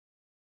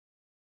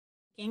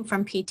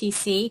from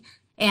PTC,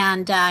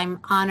 and I'm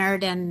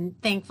honored and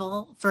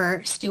thankful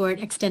for Stuart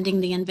extending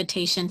the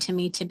invitation to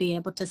me to be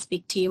able to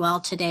speak to you all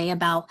today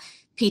about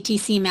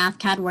PTC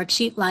Mathcad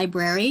worksheet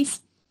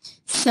libraries.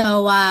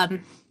 So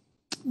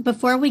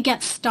before we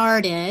get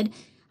started,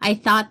 I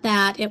thought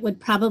that it would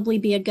probably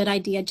be a good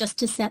idea just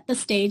to set the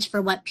stage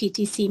for what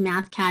PTC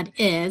Mathcad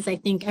is. I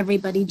think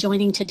everybody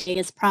joining today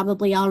is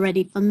probably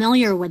already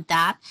familiar with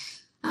that.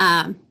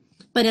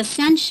 But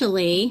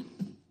essentially,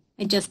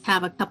 I just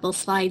have a couple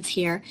slides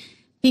here.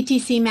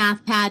 PTC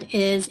Mathcad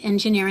is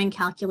engineering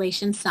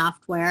calculation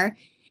software,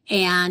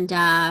 and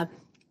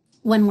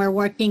when we're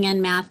working in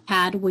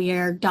Mathcad,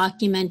 we're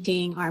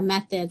documenting our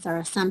methods, our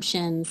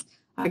assumptions,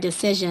 our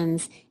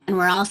decisions, and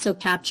we're also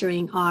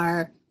capturing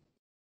our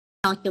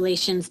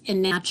calculations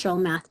in natural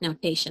math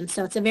notation.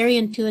 So it's a very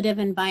intuitive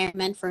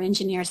environment for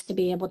engineers to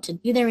be able to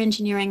do their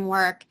engineering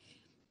work,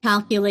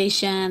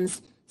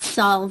 calculations,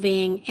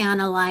 solving,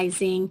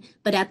 analyzing,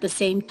 but at the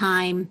same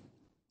time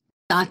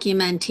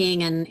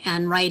documenting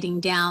and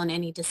writing down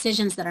any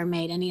decisions that are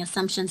made, any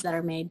assumptions that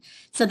are made,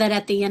 so that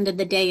at the end of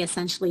the day,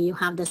 essentially, you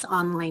have this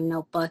online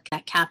notebook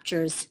that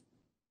captures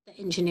the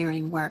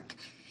engineering work.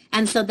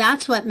 And so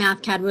that's what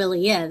Mathcad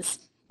really is.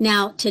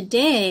 Now,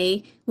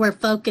 today, we're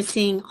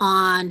focusing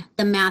on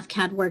the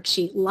Mathcad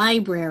worksheet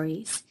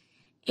libraries.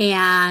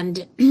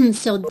 And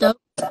so those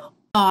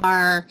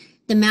are,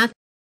 the Mathcad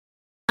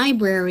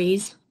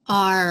libraries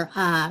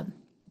are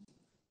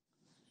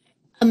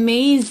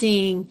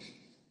amazing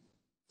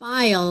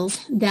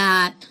files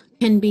that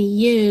can be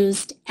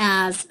used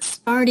as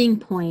starting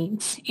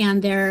points,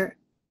 and they're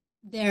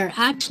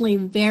actually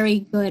very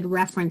good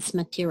reference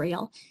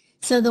material.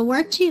 So the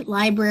worksheet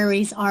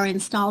libraries are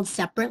installed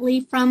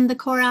separately from the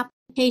core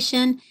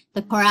application.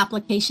 The core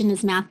application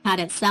is Mathcad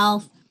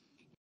itself.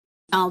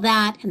 All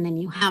that, and then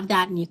you have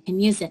that and you can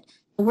use it.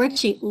 The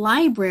worksheet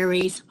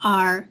libraries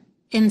are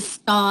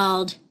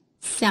installed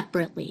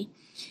separately.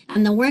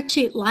 And the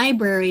worksheet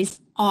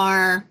libraries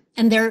are,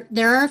 and there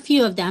are a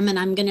few of them, and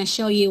I'm going to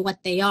show you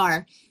what they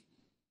are,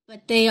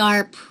 but they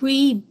are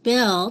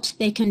pre-built.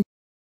 They can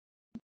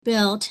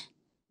build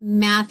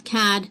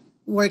Mathcad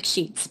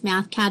worksheets,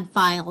 Mathcad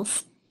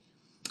files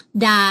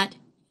that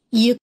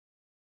you can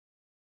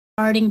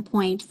starting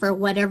point for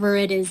whatever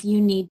it is you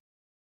need.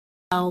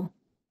 So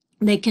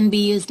they can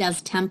be used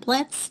as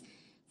templates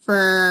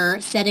for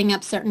setting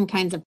up certain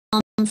kinds of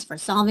problems, for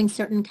solving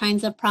certain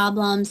kinds of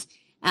problems,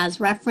 as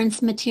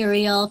reference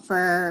material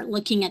for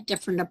looking at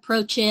different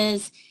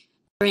approaches,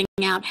 figuring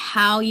out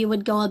how you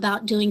would go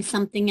about doing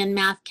something in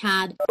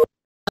Mathcad.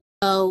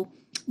 So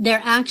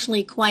they're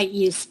actually quite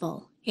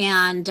useful,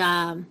 and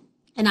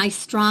I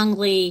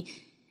strongly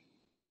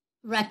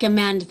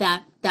recommend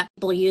that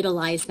people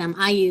utilize them.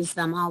 I use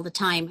them all the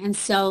time, and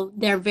so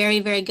they're very,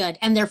 very good,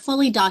 and they're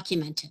fully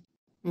documented.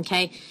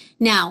 Okay,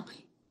 now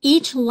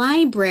each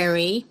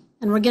library,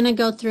 and we're going to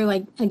go through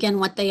again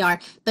what they are,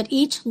 but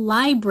each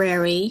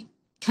library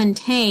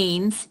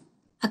contains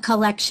a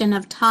collection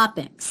of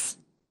topics.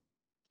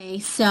 Okay,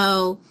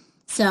 so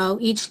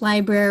each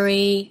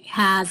library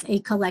has a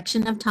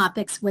collection of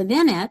topics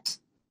within it,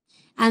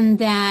 and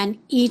then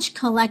each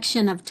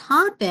collection of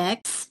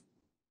topics,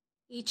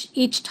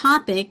 each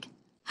topic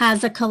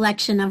has a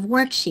collection of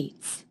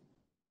worksheets.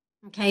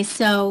 Okay,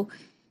 so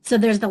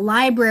there's the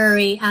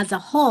library as a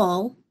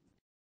whole.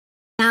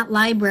 In that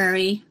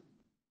library,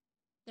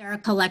 there are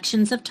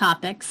collections of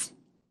topics,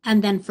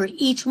 and then for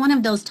each one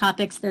of those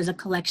topics, there's a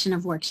collection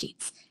of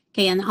worksheets.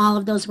 Okay, and all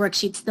of those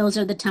worksheets, those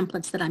are the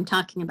templates that I'm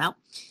talking about.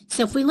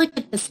 So if we look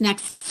at this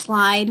next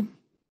slide,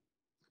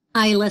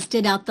 I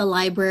listed out the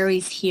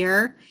libraries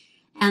here.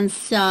 And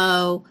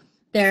so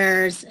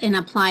there's an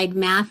applied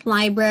math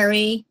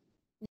library.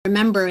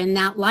 Remember, in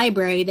that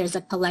library, there's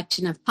a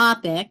collection of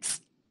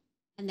topics,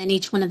 and then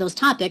each one of those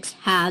topics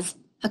has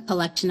a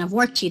collection of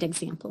worksheet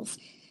examples.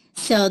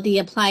 So the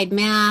applied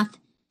math,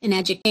 an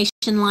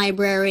education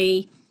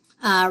library,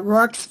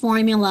 Rourke's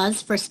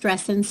formulas for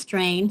stress and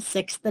strain,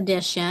 6th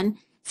edition.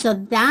 So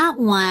that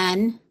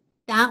one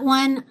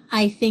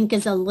I think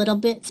is a little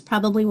bit, it's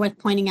probably worth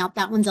pointing out,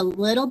 that one's a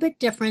little bit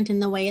different in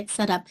the way it's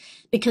set up,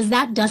 because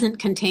that doesn't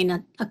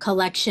contain a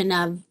collection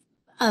of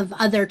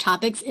other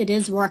topics. It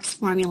is Rourke's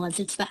formulas.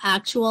 It's the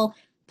actual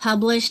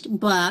published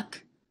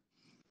book,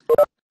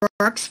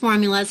 Rourke's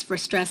formulas for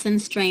stress and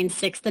strain,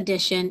 6th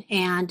edition,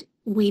 and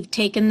we've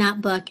taken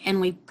that book and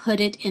we've put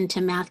it into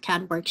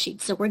Mathcad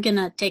worksheets. So we're going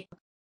to take a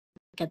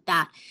look at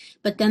that.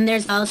 But then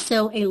there's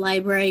also a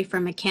library for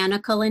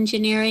mechanical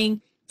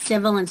engineering,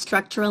 civil and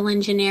structural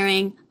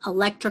engineering,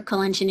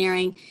 electrical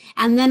engineering,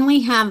 and then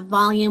we have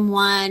volume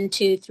 1,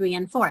 2, 3,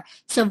 and 4.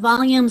 So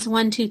volumes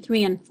 1, 2,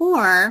 3, and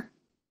 4,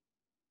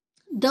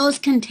 those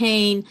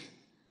contain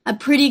a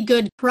pretty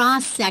good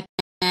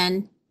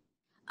cross-section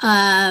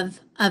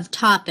of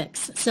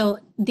topics. So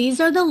these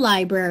are the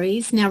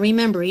libraries. Now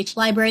remember, each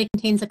library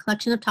contains a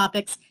collection of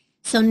topics.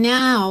 So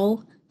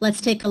now let's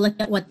take a look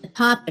at what the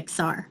topics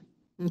are.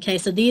 Okay,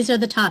 so these are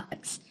the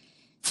topics.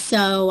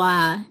 So,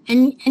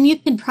 and you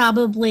could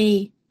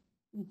probably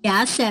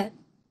guess at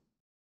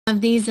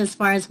Of these, as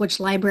far as which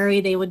library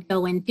they would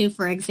go into,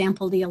 for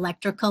example, the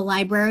electrical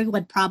library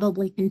would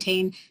probably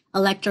contain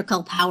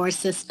electrical power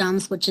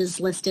systems, which is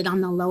listed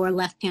on the lower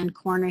left-hand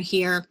corner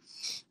here.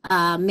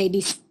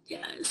 Maybe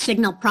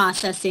signal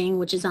processing,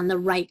 which is on the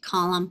right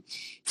column.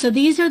 So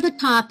these are the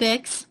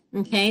topics,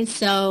 okay?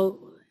 So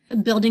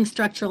building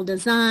structural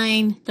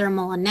design,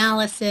 thermal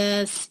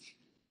analysis,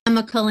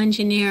 chemical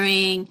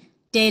engineering,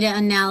 data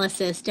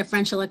analysis,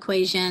 differential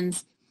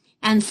equations.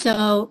 And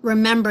so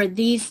remember,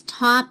 these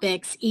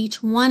topics,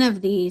 each one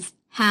of these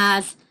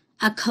has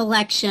a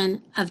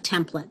collection of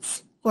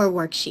templates or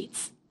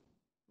worksheets,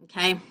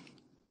 okay?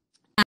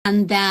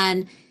 And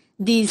then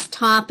these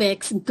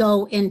topics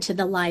go into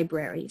the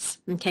libraries,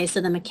 okay?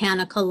 So the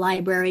mechanical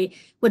library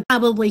would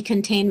probably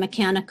contain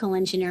mechanical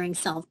engineering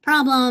solved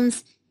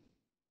problems,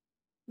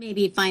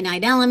 maybe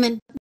finite element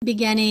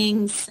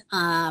beginnings,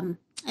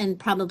 and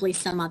probably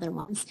some other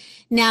ones.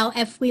 Now,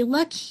 if we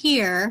look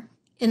here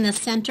in the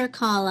center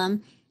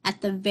column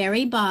at the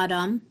very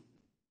bottom,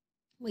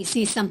 we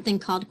see something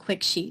called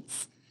quick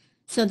sheets.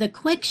 So the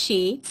quick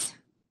sheets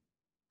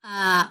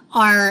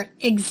are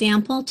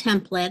example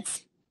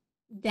templates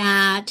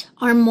that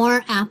are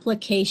more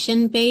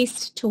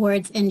application-based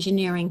towards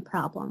engineering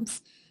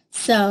problems.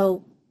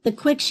 So the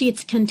quick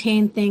sheets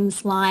contain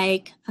things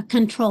like a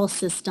control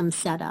system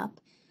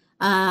setup,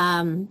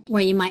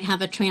 where you might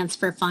have a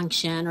transfer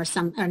function or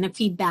a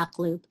feedback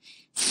loop.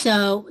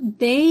 So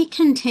they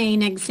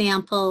contain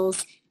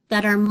examples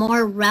that are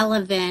more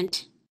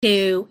relevant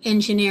to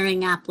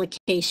engineering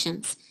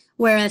applications,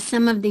 whereas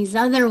some of these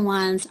other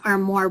ones are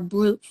more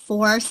brute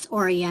force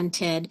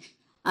oriented.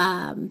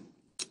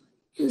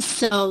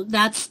 So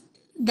that's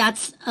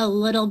a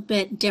little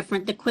bit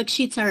different. The quick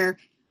sheets are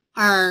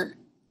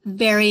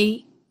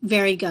very,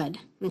 very good,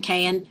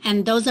 okay?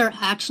 And those are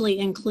actually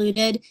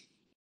included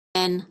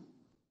in,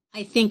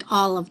 I think,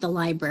 all of the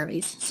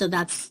libraries. So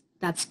that's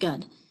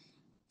good.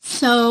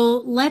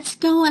 So let's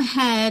go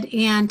ahead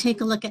and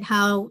take a look at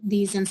how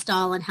these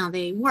install and how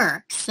they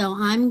work. So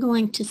I'm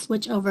going to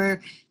switch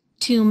over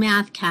to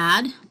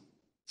Mathcad.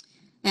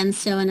 And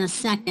so in a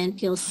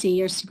second, you'll see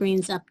your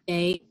screens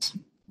update.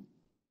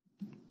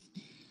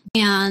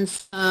 And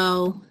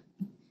so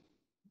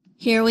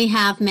here we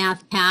have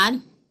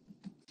Mathcad,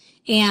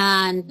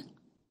 and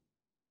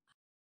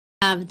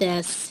I have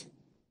this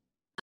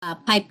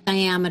pipe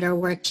diameter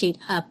worksheet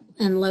up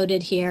and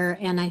loaded here,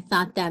 and I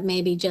thought that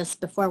maybe just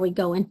before we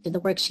go into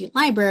the worksheet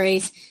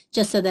libraries,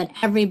 just so that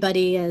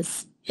everybody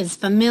is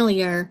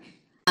familiar,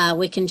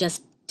 we can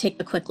just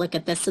take a quick look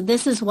at this. So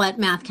this is what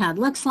Mathcad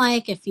looks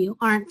like. If you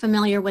aren't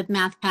familiar with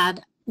Mathcad,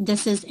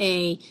 this is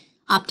a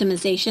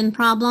optimization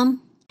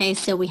problem. Okay,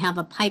 so we have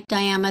a pipe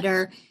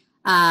diameter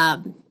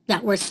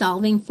that we're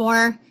solving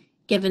for.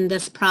 Given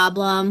this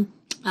problem,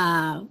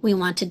 we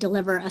want to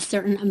deliver a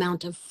certain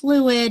amount of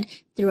fluid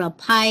through a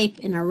pipe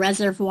in a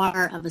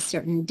reservoir of a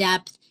certain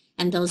depth,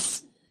 and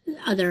those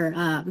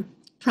other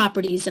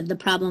properties of the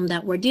problem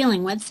that we're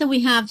dealing with. So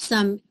we have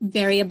some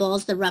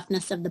variables: the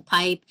roughness of the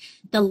pipe,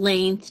 the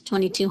length,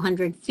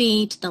 2,200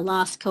 feet, the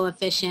loss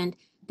coefficient,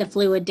 the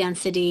fluid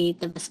density,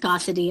 the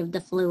viscosity of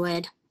the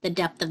fluid, the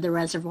depth of the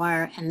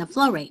reservoir, and the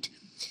flow rate.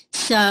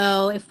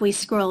 So if we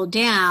scroll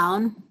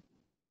down,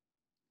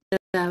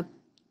 the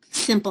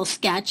simple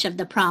sketch of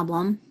the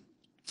problem,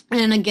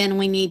 and again,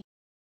 we need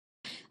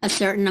a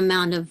certain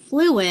amount of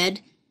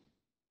fluid.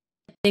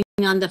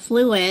 Depending on the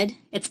fluid,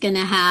 it's going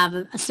to have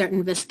a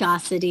certain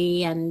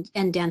viscosity and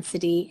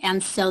density.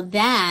 And so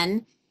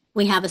then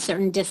we have a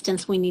certain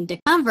distance we need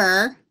to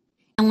cover,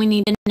 and we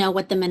need to know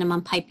what the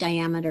minimum pipe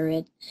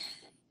diameter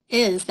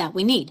is that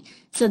we need.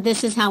 So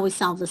this is how we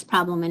solve this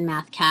problem in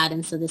Mathcad.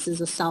 And so this is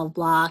a solve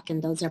block,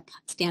 and those are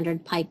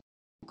standard pipe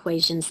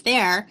equations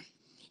there.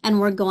 And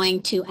we're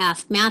going to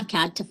ask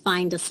Mathcad to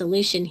find a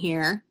solution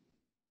here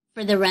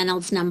for the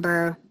Reynolds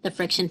number, the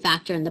friction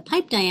factor, and the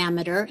pipe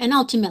diameter. And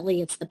ultimately,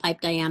 it's the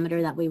pipe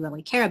diameter that we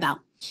really care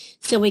about.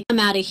 So we come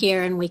out of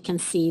here and we can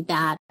see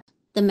that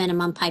the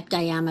minimum pipe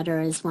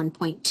diameter is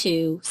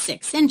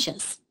 1.26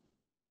 inches.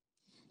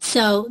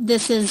 So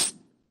this is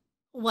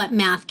what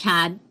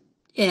Mathcad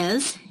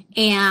is.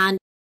 And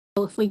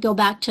if we go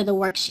back to the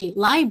worksheet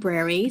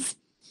libraries,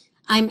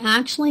 I'm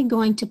actually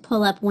going to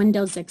pull up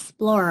Windows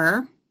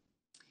Explorer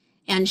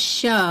and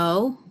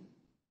show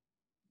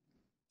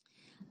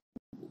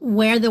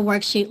where the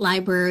worksheet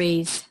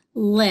libraries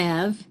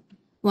live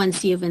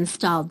once you've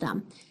installed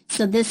them.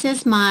 So this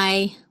is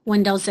my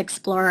Windows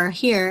Explorer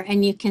here,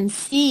 and you can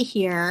see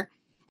here,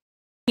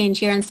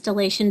 change your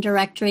installation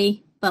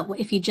directory, but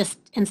if you just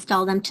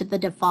install them to the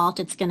default,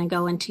 it's going to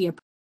go into your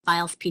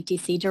files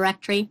PTC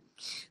directory.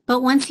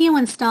 But once you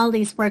install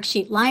these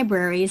worksheet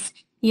libraries,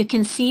 you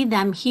can see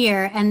them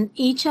here, and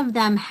each of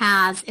them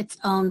has its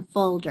own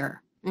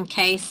folder.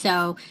 Okay,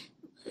 so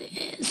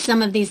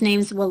some of these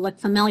names will look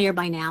familiar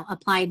by now: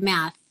 applied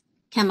math,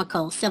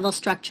 chemical, civil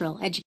structural,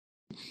 education.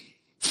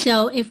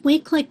 So if we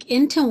click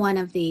into one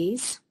of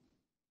these,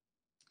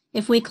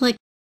 if we click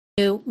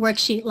to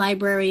Worksheet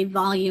Library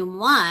Volume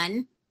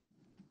 1,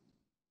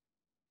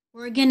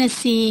 we're going to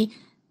see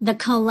the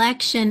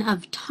collection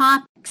of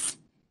topics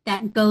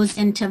that goes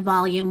into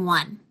volume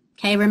 1.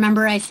 Okay,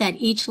 remember I said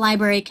each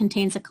library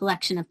contains a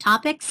collection of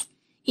topics.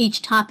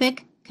 Each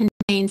topic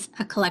contains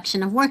a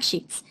collection of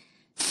worksheets.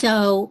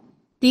 So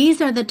these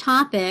are the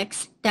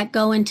topics that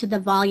go into the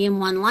volume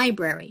 1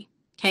 library.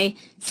 Okay,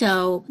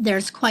 so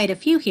there's quite a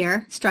few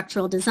here: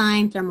 structural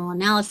design, thermal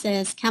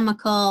analysis,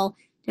 chemical,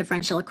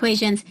 differential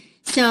equations.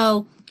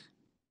 So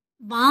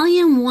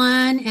volume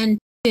 1 and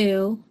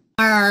 2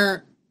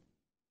 are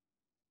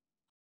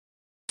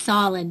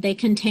solid. They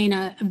contain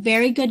a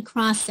very good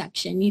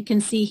cross-section. You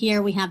can see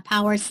here we have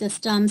power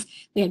systems,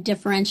 we have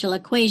differential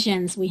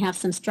equations, we have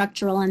some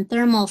structural and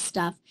thermal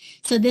stuff.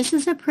 So this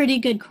is a pretty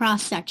good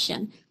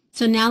cross-section.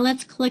 So now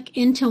let's click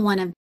into one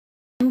of them.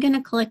 I'm going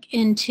to click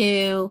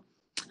into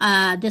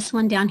this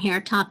one down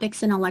here,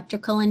 Topics in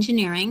Electrical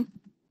Engineering.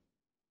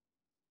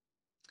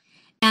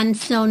 And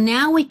so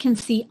now we can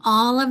see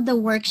all of the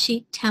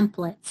worksheet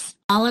templates,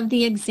 all of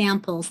the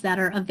examples that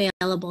are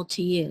available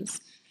to use.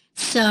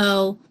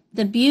 So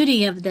the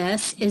beauty of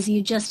this is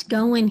you just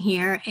go in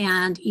here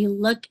and you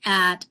look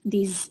at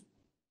these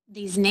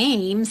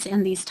names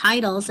and these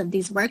titles of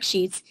these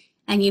worksheets,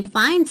 and you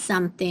find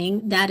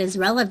something that is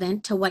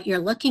relevant to what you're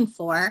looking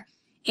for,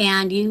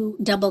 and you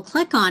double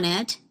click on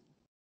it,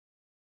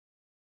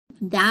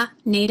 that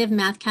native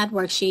Mathcad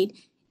worksheet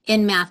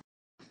in Math.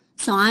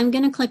 So I'm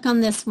going to click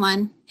on this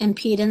one,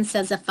 impedance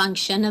as a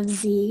function of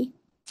Z,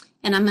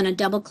 and I'm going to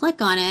double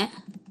click on it,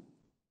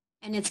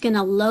 and it's going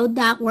to load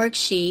that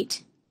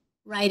worksheet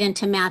right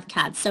into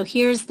Mathcad. So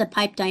here's the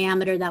pipe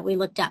diameter that we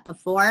looked at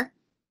before,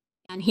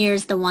 and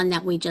here's the one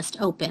that we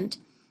just opened.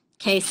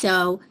 Okay,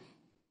 so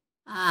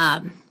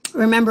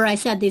remember I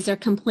said these are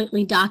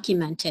completely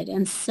documented,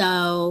 and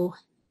so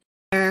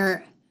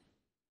they're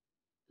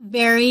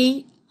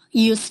very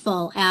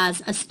useful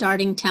as a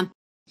starting template,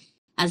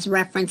 as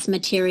reference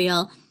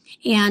material,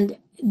 and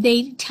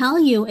they tell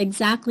you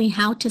exactly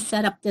how to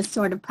set up this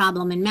sort of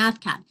problem in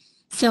Mathcad.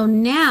 So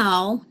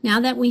now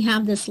that we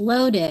have this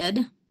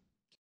loaded,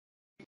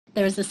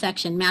 there's a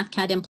section,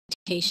 Mathcad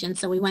implementation.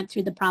 So we went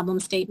through the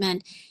problem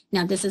statement.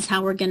 Now this is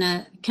how we're going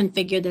to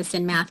configure this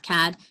in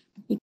Mathcad.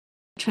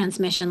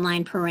 Transmission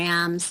line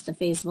params, the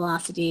phase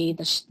velocity,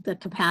 the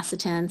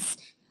capacitance.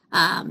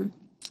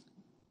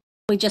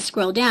 We just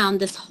scroll down,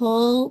 this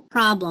whole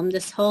problem,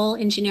 this whole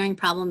engineering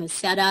problem is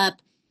set up,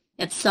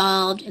 it's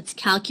solved, it's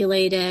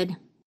calculated,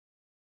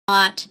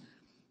 plot,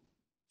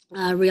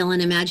 real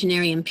and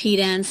imaginary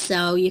impedance.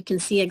 So you can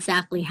see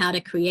exactly how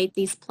to create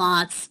these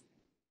plots.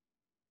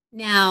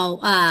 Now,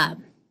 a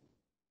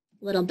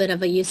little bit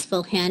of a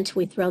useful hint,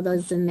 we throw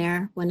those in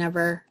there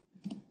whenever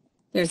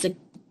there's an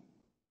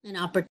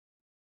opportunity.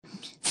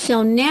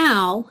 So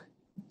now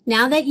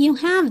that you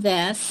have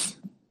this,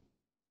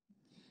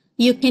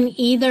 you can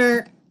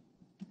either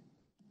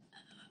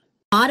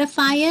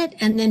modify it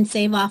and then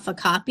save off a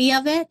copy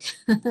of it.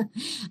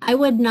 I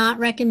would not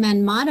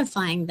recommend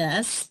modifying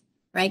this,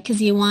 right?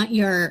 Because you want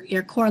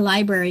your core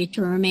library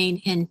to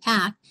remain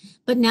intact.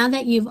 But now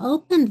that you've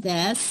opened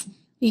this,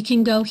 you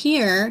can go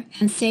here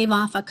and save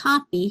off a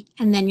copy,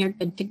 and then you're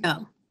good to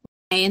go.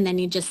 Okay? And then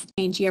you just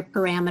change your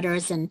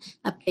parameters and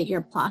update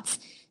your plots.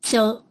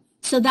 So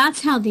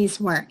that's how these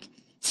work.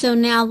 So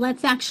now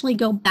let's actually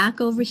go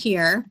back over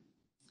here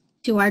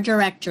to our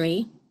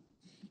directory,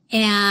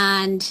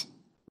 and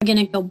we're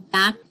going to go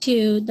back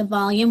to the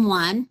volume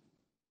 1,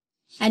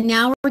 and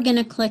now we're going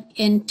to click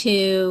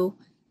into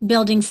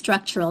building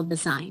structural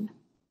design.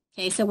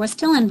 Okay, so we're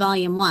still in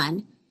volume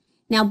 1.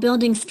 Now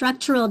building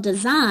structural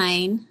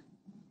design,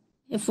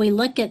 if we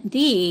look at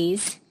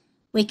these,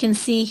 we can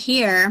see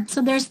here,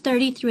 so there's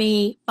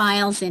 33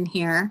 files in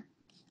here,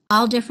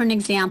 all different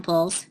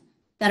examples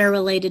that are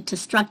related to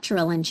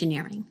structural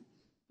engineering.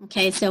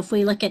 Okay, so if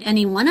we look at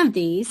any one of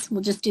these,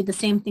 we'll just do the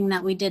same thing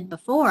that we did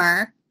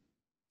before.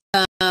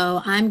 So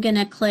I'm going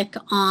to click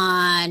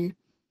on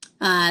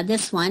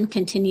this one,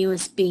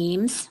 continuous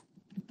beams.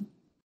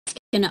 It's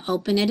going to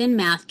open it in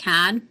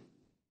Mathcad.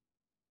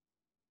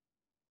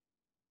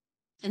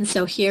 And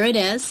so here it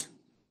is.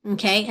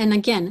 Okay, and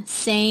again,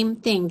 same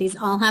thing. These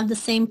all have the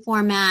same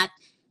format.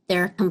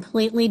 They're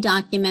completely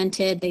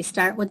documented. They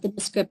start with the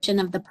description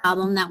of the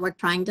problem that we're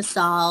trying to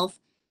solve.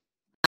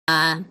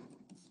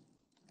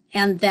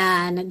 And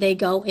then they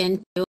go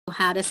into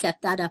how to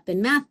set that up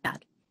in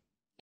Mathcad.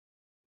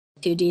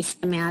 2D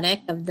schematic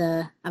of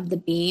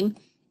the beam,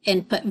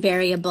 input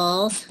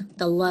variables,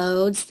 the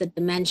loads, the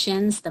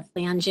dimensions, the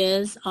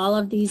flanges, all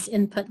of these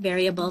input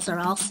variables are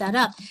all set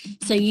up.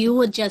 So you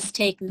would just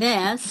take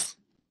this,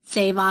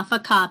 save off a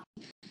copy,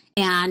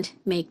 and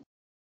make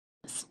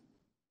this.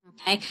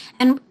 Okay,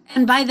 and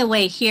by the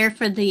way, here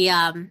for the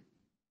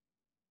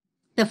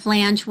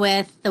flange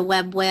width, the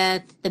web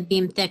width, the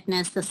beam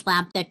thickness, the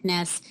slab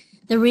thickness.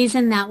 The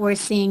reason that we're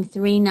seeing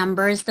 3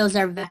 numbers, those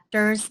are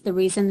vectors. The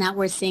reason that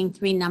we're seeing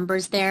 3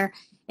 numbers there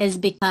is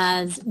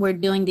because we're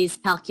doing these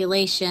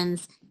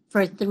calculations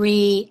for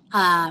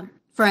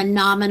a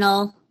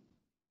nominal,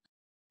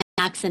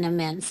 max, and a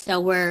min.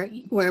 So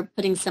we're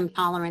putting some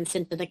tolerance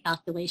into the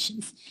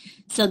calculations.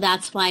 So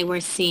that's why we're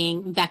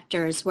seeing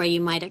vectors where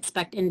you might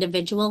expect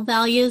individual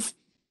values.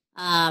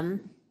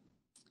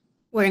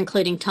 we're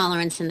including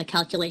tolerance in the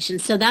calculation.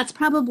 So that's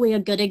probably a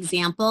good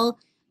example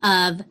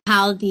of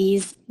how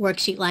these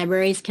worksheet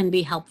libraries can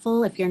be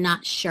helpful. If you're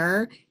not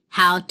sure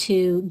how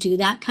to do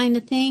that kind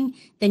of thing,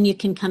 then you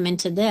can come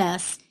into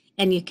this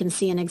and you can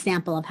see an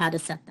example of how to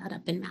set that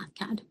up in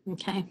Mathcad.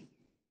 Okay.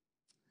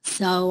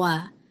 So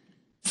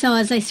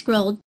as I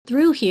scroll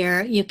through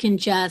here, you can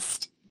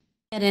just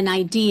get an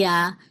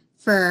idea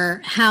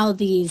for how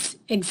these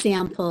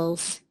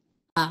examples,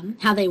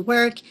 how they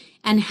work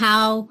and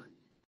how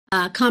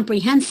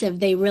comprehensive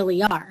they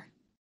really are.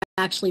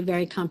 They're actually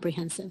very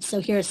comprehensive. So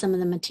here are some of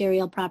the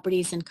material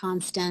properties and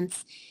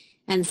constants.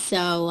 And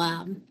so,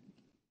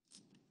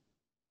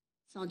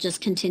 so I'll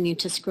just continue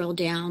to scroll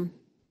down.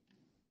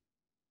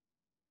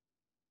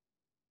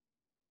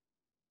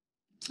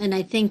 And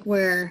I think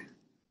we're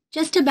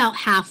just about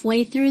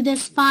halfway through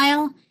this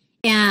file.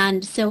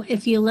 And so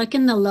if you look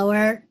in the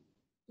lower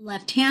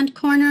left-hand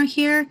corner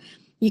here,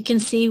 you can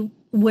see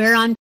we're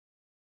on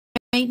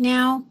right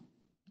now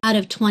out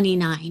of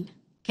 29.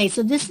 Okay,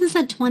 so this is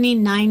a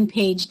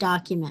 29-page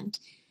document.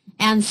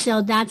 And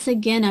so that's,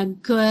 again, a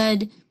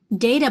good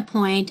data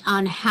point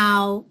on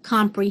how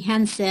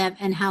comprehensive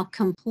and how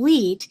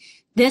complete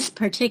this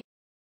particular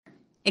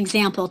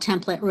example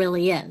template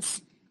really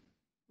is.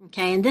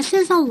 Okay, and this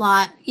is a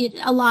lot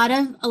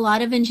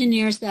of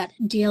engineers that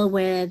deal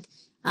with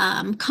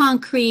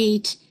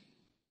concrete,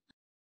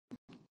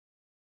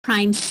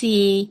 prime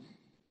C,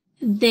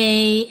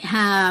 they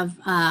have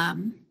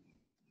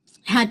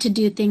had to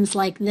do things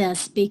like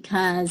this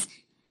because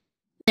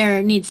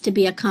there needs to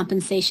be a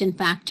compensation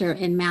factor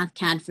in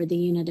Mathcad for the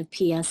unit of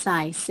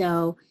PSI.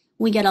 So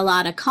we get a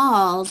lot of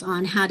calls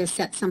on how to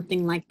set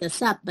something like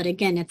this up. But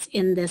again, it's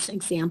in this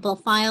example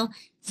file,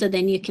 so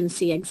then you can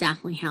see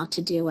exactly how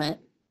to do it.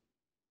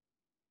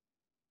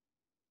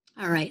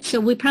 All right, so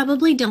we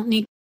probably don't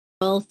need to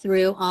go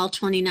through all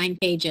 29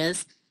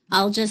 pages.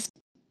 I'll just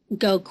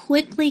go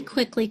quickly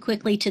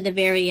to the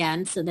very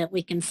end so that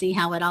we can see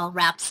how it all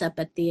wraps up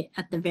at the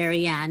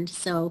very end.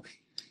 So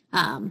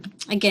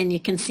again, you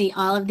can see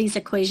all of these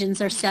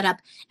equations are set up.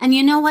 And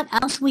you know what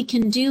else we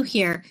can do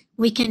here?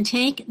 We can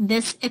take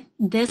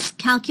this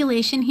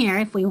calculation here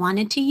if we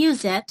wanted to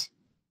use it,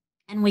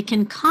 and we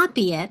can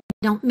copy it.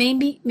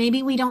 Maybe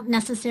we don't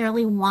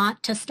necessarily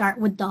want to start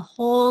with the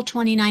whole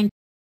 29.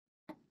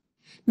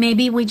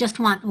 Maybe we just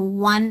want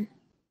one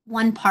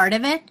part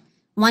of it,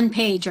 one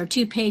page or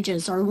 2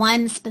 pages or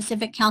one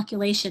specific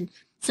calculation.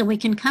 So we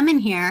can come in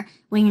here,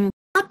 we can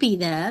copy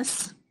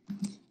this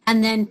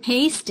and then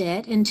paste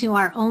it into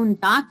our own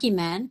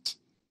document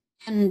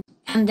and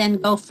then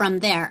go from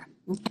there.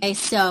 Okay,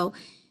 so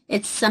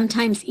it's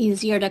sometimes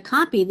easier to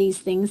copy these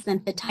things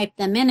than to type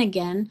them in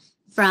again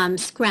from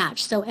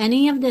scratch. So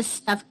any of this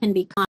stuff can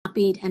be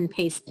copied and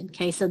pasted.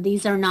 Okay, so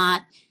these are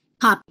not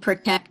copy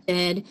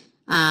protected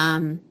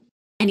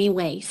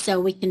anyway. So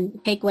we can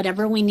take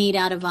whatever we need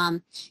out of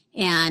them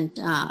and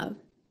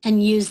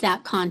use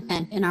that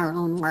content in our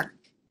own work.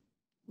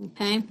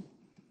 Okay.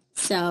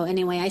 So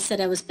anyway, I said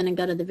I was going to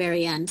go to the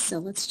very end. So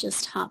let's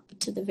just hop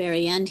to the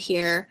very end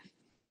here.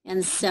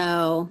 And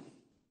so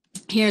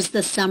here's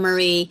the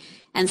summary.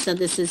 And so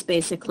this is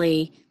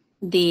basically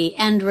the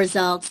end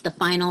results, the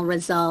final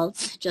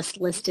results,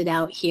 just listed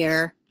out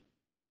here.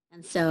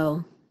 And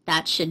so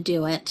that should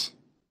do it.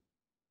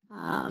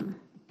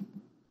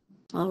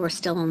 Well, we're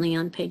still only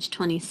on page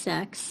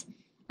 26.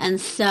 And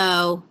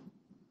so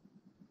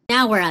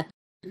now we're at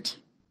the end.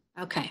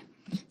 Okay,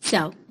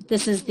 so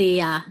this is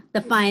the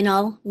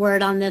final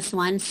word on this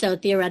one. So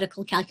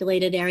theoretical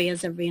calculated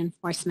areas of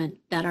reinforcement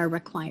that are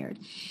required.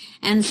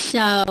 And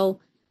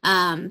so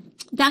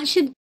that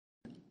should give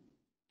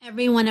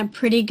everyone a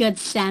pretty good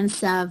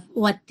sense of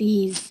what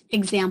these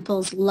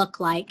examples look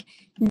like.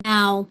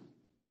 Now,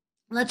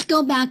 let's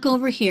go back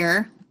over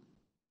here,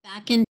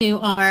 back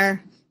into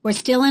we're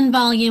still in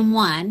volume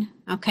 1,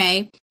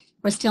 okay?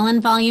 We're still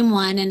in volume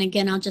 1, and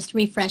again, I'll just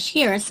refresh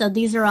here. So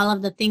these are all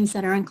of the things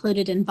that are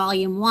included in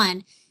volume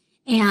 1.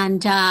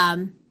 And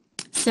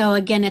so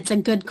again, it's a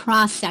good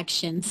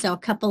cross-section. So a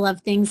couple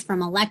of things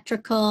from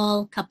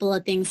electrical, a couple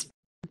of things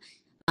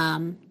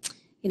from,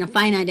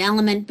 finite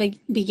element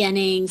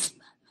beginnings,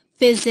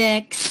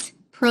 physics,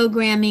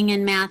 programming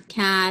in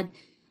Mathcad,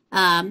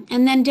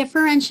 and then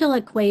differential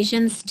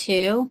equations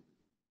too.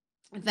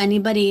 If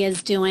anybody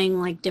is doing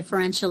like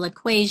differential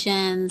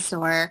equations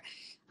or,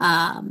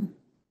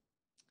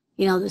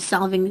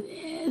 solving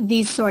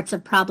these sorts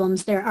of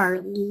problems, there are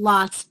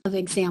lots of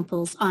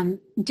examples on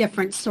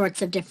different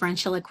sorts of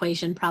differential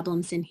equation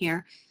problems in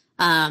here.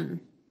 Linear,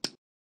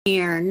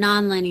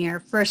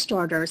 nonlinear, first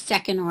order,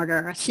 second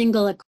order, a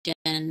single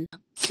equation,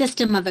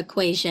 system of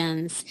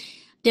equations,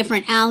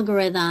 different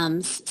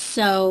algorithms.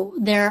 So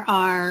there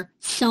are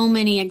so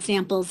many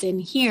examples in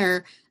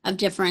here of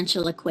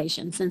differential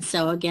equations. And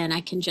so again,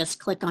 I can just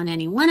click on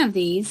any one of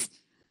these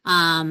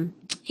and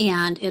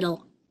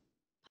it'll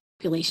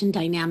population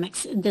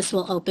dynamics. This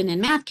will open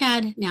in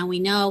Mathcad. Now we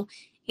know.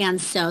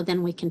 And so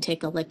then we can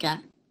take a look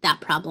at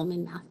that problem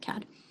in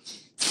Mathcad.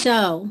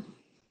 So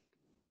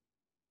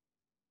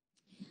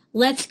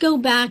let's go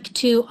back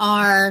to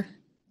our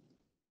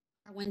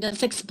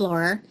Windows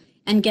Explorer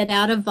and get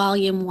out of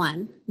volume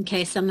 1.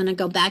 Okay, so I'm going to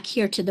go back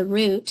here to the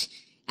root,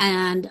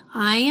 and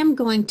I am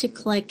going to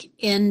click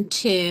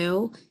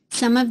into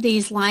some of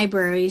these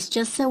libraries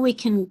just so we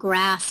can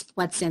grasp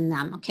what's in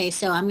them. Okay,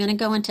 so I'm going to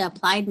go into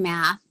Applied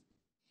Math.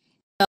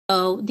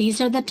 So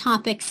these are the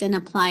topics in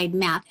Applied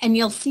Math, and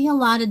you'll see a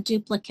lot of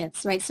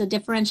duplicates, right? So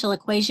differential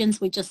equations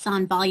we just saw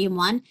in volume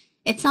 1.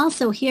 It's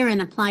also here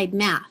in Applied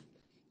Math.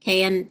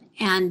 Okay,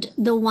 and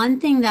the one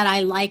thing that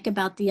I like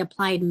about the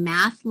Applied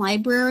Math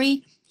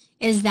library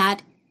is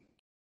that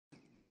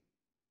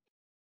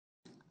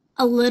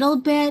a little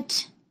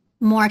bit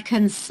more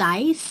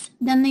concise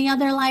than the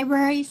other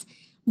libraries.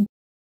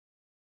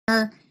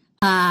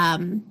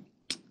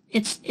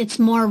 It's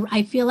more,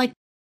 I feel like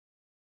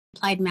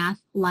Applied Math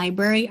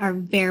library are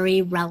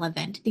very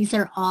relevant. These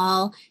are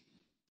all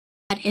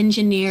that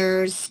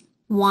engineers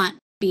want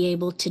to be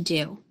able to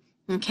do.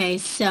 Okay,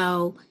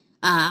 so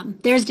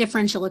there's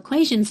differential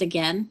equations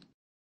again.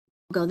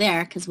 We'll go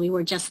there because we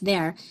were just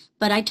there.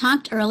 But I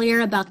talked earlier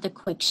about the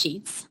quick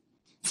sheets.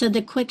 So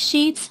the quick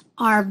sheets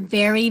are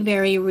very,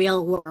 very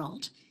real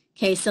world.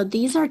 Okay, so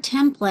these are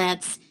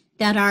templates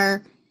that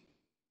are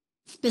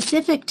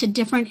specific to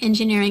different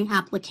engineering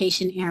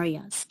application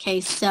areas. Okay,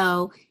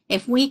 so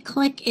if we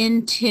click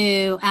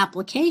into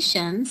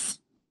applications,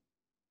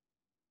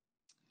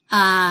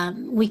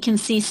 we can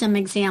see some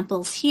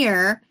examples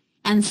here.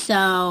 And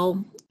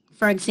so,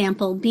 for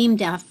example, beam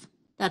def,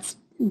 that's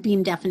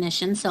beam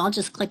definition. So I'll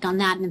just click on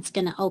that and it's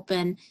going to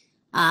open.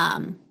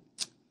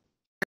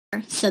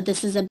 So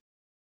this is a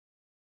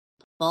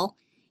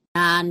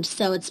and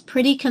so it's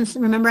pretty,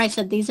 remember I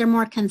said these are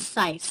more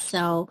concise.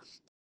 So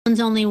one's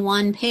only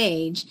one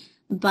page,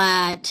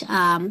 but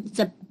it's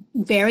a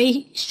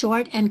very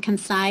short and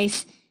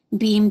concise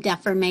beam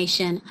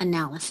deformation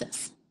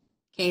analysis.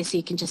 Okay, so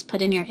you can just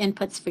put in your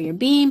inputs for your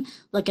beam,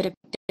 look at a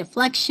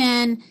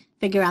deflection,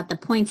 figure out the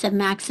points of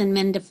max and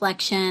min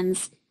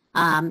deflections,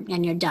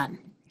 and you're done.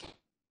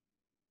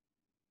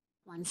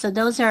 So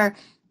those are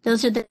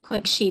the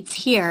quick sheets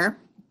here.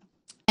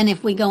 And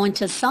if we go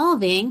into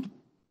solving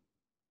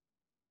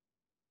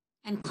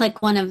and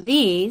click one of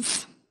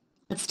these,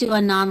 let's do a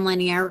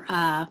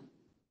nonlinear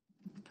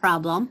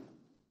problem.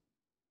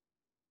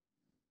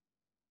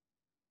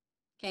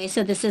 Okay,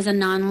 so this is a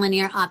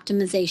nonlinear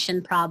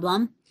optimization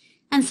problem.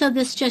 And so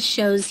this just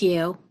shows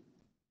you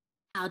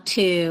how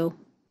to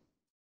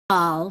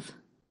solve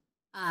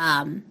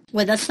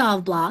with a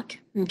solve block.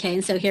 Okay,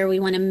 and so here we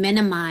want to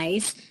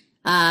minimize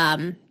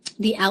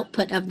the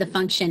output of the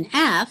function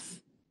f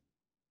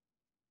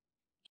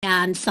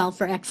and solve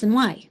for x and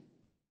y.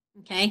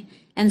 Okay,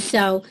 and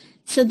so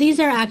these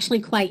are actually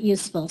quite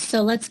useful.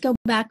 So let's go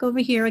back over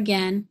here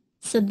again.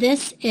 So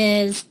this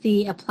is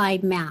the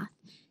applied math.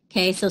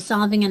 Okay, so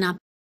solving an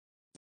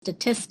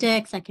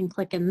statistics, I can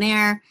click in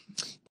there.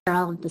 There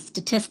are all of the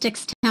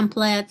statistics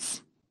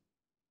templates,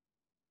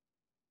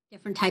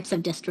 different types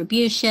of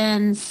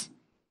distributions,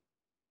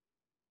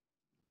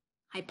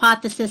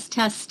 hypothesis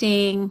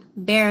testing,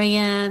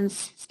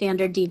 variance,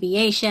 standard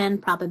deviation,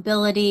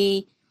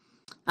 probability,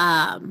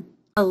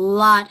 a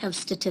lot of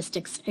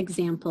statistics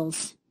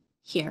examples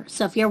here.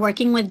 So if you're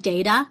working with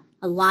data,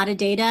 a lot of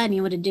data, and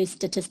you want to do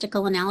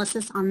statistical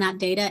analysis on that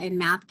data in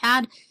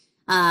Mathcad,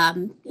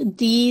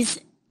 these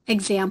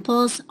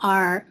examples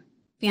are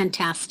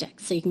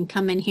fantastic. So you can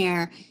come in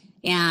here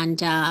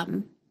and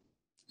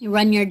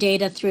run your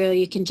data through.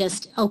 You can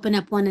just open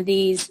up one of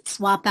these,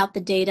 swap out the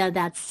data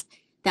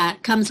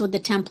that comes with the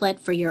template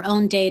for your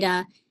own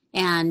data,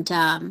 and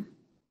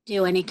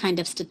do any kind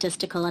of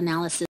statistical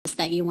analysis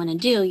that you want to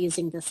do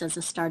using this as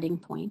a starting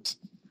point.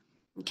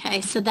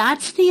 Okay, so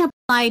that's the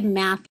applied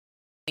math.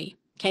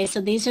 Okay,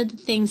 so these are the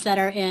things that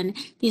are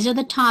these are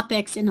the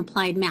topics in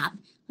applied math.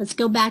 Let's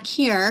go back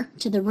here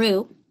to the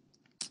root,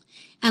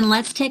 and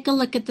let's take a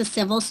look at the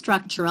civil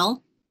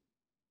structural.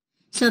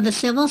 So the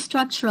civil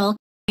structural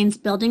contains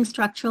building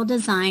structural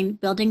design,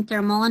 building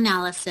thermal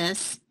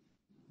analysis,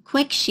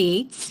 quick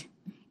sheets,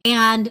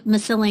 and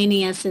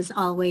miscellaneous is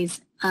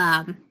always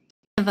some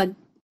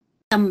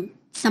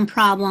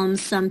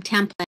problems, some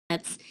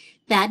templates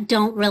that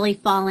don't really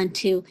fall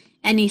into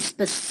any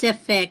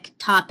specific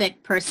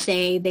topic per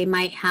se. They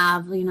might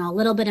have, a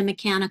little bit of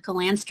mechanical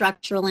and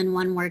structural in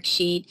one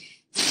worksheet.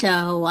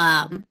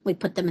 So we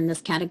put them in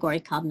this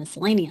category called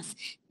miscellaneous.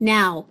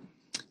 Now,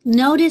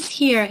 notice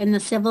here in the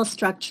civil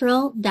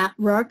structural that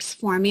Rourke's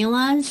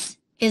formulas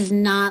is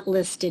not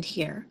listed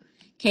here.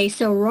 Okay,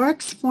 so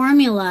Rourke's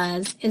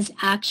formulas is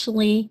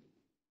actually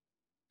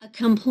a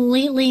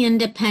completely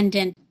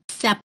independent,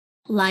 separate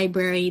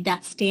library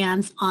that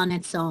stands on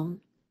its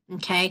own.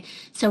 Okay,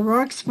 so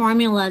Rourke's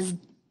formulas,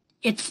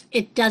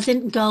 it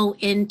doesn't go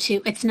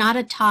into, it's not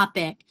a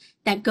topic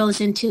that goes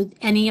into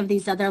any of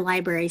these other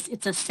libraries.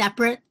 It's a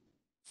separate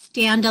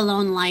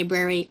standalone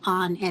library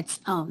on its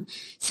own.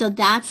 So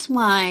that's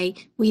why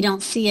we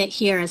don't see it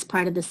here as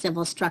part of the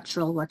civil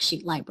structural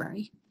worksheet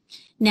library.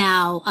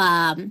 Now,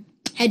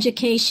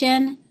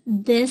 education,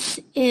 this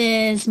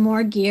is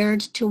more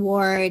geared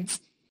towards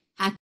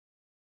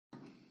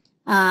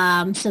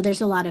So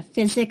there's a lot of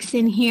physics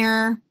in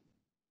here,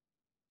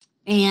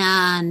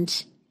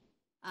 and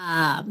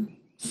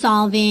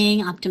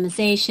solving,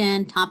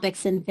 optimization,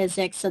 topics in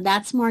physics. So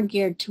that's more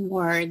geared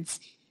towards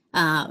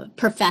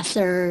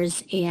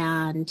professors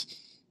and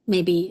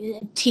maybe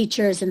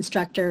teachers,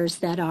 instructors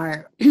that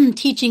are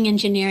teaching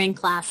engineering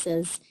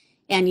classes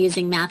and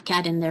using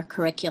Mathcad in their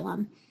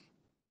curriculum.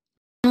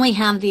 Then we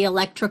have the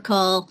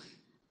electrical,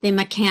 the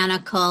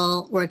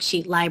mechanical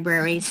worksheet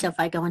library. So if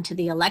I go into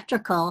the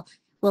electrical,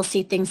 we'll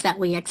see things that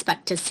we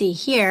expect to see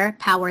here,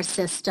 power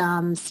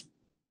systems.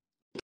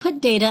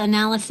 Put data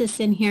analysis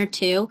in here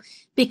too,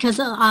 because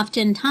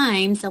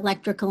oftentimes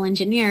electrical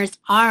engineers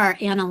are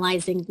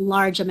analyzing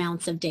large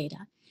amounts of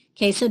data.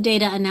 Okay, so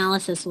data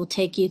analysis will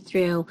take you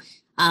through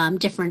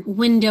different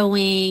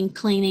windowing,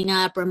 cleaning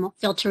up, remote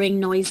filtering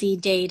noisy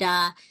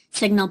data,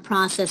 signal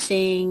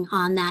processing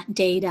on that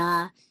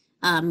data,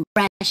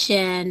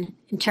 regression,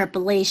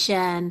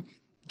 interpolation.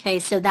 Okay,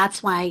 so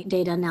that's why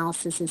data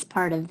analysis is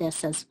part of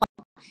this as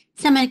well.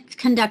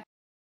 Semiconductor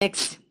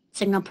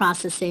signal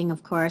processing,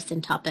 of course,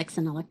 and topics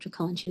in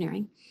electrical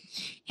engineering.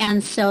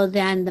 And so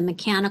then the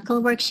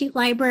mechanical worksheet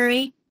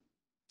library.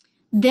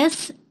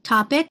 This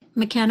topic,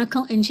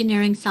 mechanical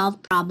engineering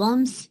solved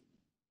problems,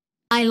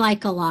 I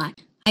like a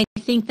lot. I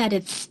think that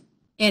it's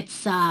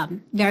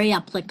very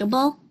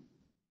applicable,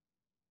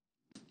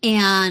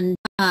 and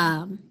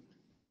I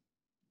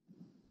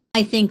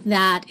think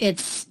that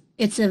it's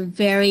a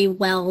very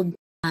well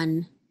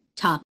done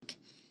topic.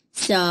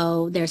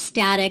 So there's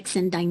statics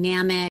and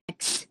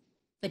dynamics,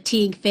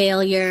 fatigue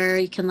failure.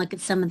 You can look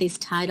at some of these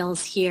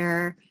titles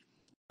here.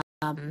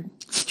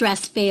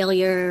 Stress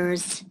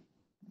failures,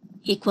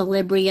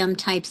 equilibrium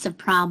types of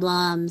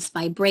problems,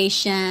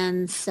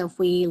 vibrations. So if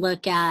we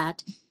look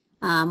at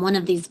one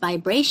of these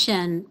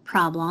vibration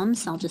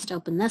problems, I'll just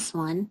open this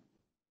one.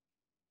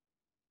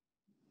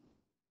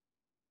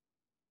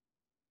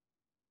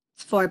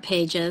 It's 4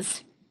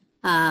 pages.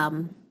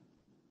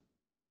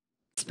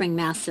 Spring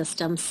mass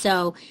system.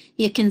 So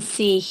you can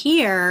see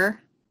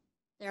here,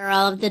 there are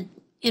all of the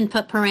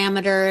input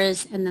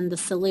parameters and then the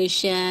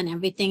solution.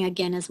 Everything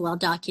again is well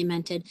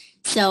documented.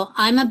 So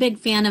I'm a big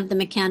fan of the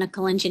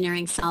mechanical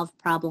engineering solved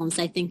problems.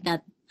 I think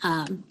that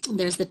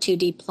there's the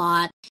 2D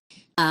plot,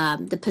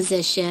 the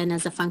position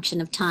as a function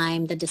of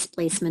time, the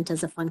displacement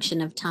as a function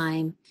of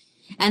one.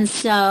 And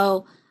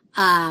so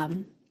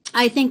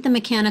I think the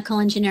mechanical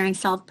engineering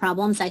solved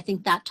problems, I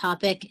think that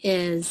topic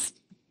is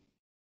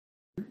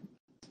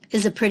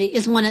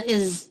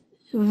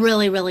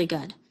really, really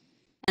good.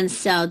 And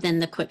so then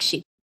the quick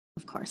sheet,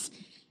 of course.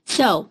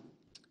 So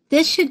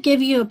this should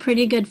give you a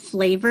pretty good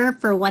flavor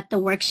for what the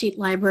worksheet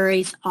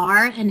libraries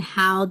are and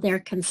how they're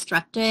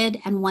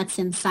constructed and what's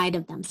inside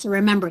of them. So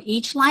remember,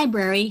 each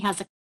library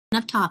has a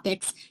collection of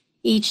topics.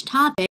 Each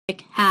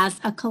topic has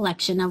a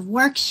collection of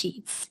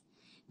worksheets.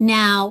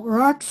 Now,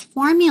 Rourke's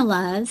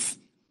formulas,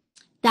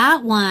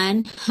 that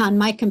one on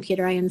my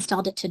computer, I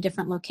installed it to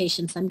different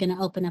locations. I'm going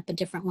to open up a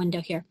different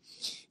window here.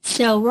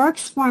 So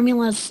Rourke's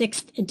formulas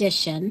 6th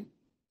edition.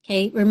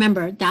 Okay,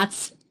 remember,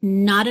 that's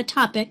not a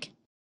topic,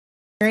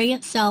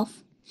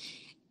 itself,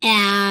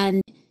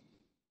 and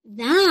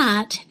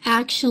that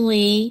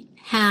actually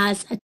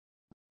has a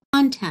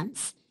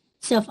contents.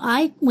 So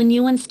when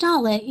you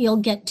install it, you'll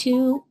get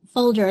 2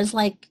 folders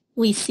like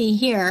we see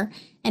here,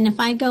 and if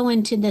I go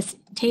into this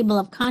table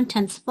of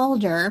contents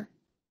folder,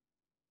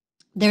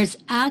 there's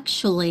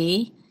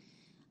actually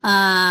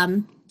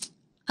a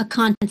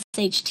contents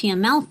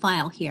HTML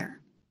file here.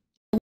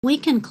 We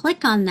can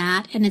click on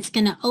that and it's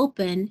going to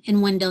open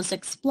in Windows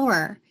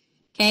Explorer,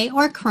 okay,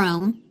 or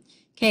Chrome.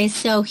 Okay,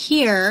 so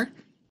here,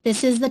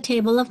 this is the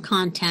table of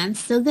contents.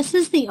 So this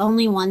is the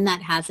only one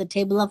that has a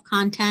table of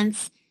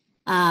contents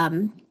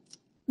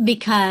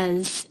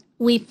because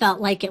we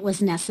felt like it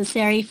was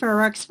necessary for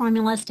Rourke's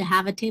formulas to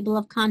have a table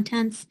of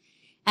contents.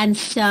 And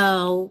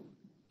so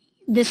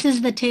this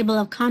is the table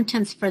of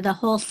contents for the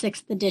whole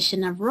 6th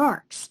edition of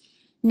Rourke's.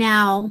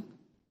 Now,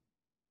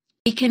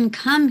 we can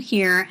come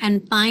here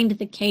and find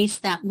the case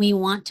that we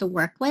want to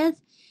work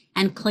with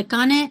and click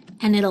on it,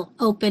 and it'll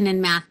open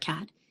in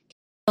Mathcad.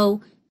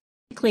 So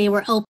basically,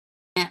 we're opening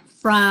it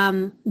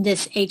from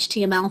this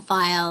HTML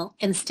file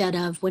instead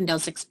of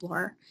Windows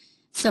Explorer.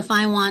 So if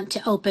I want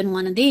to open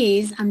one of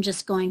these, I'm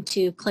just going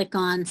to click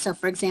on, so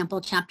for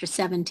example, Chapter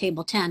 7,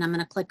 Table 10, I'm going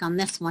to click on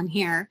this one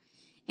here,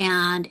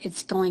 and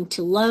it's going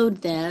to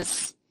load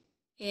this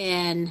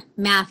in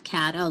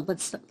Mathcad. Oh,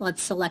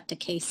 let's select a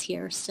case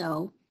here.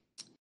 So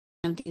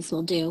one of these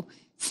will do.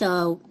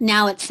 So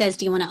now it says,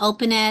 do you want to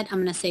open it? I'm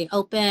going to say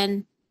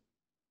open.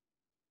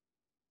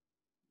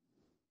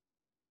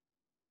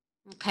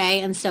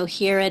 Okay, and so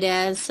here it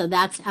is. So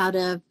that's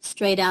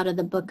straight out of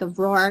the book of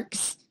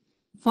Rourke's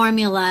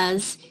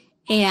formulas.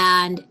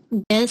 And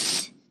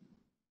this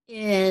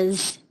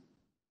is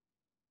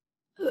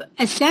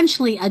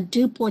essentially a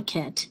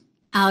duplicate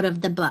out of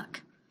the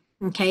book.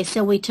 Okay,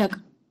 so we took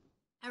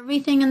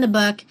everything in the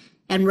book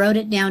and wrote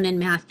it down in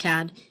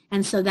Mathcad.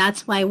 And so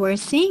that's why we're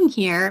seeing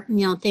here,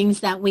 things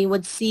that we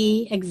would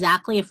see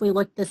exactly if we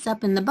looked this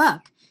up in the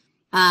book.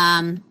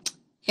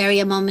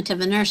 area moment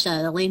of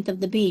inertia, the length of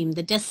the beam,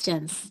 the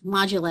distance,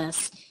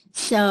 modulus.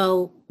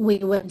 So we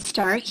would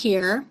start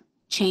here,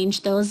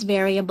 change those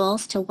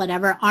variables to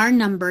whatever our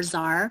numbers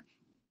are,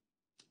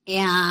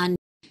 and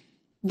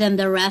then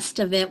the rest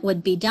of it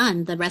would be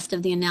done. The rest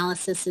of the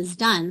analysis is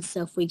done.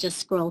 So if we just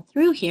scroll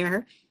through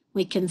here,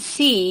 we can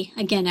see,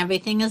 again,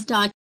 everything is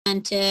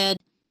documented,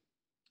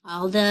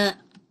 all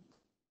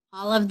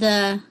of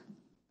the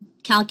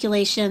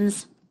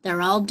calculations,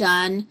 they're all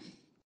done.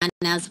 And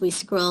as we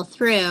scroll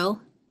through,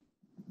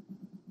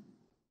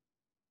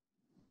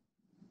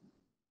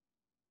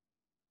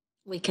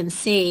 we can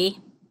see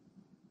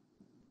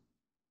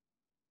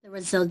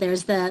so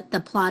there's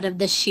the plot of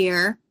the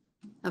shear.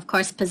 Of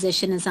course,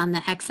 position is on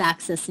the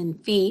x-axis in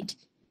feet,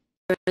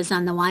 is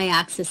on the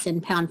y-axis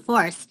in pound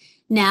force.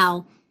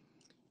 Now,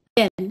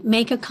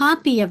 make a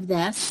copy of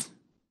this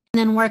and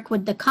then work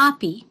with the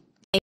copy.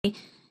 Okay?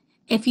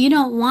 If you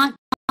don't want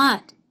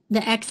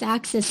the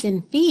x-axis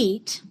in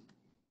feet,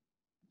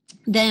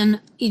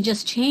 then you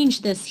just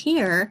change this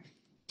here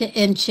to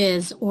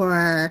inches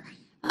or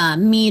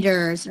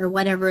meters or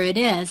whatever it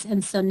is.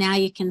 And so now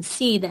you can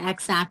see the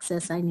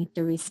x-axis. I need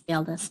to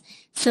rescale this.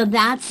 So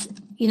that's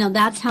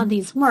how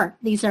these work.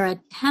 These are a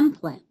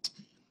template.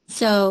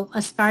 So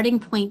a starting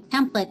point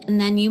template, and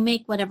then you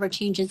make whatever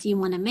changes you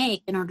want to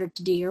make in order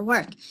to do your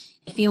work.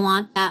 If you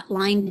want that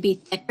line to be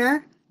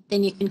thicker,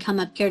 then you can come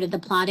up here to the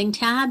plotting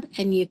tab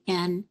and you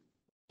can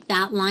make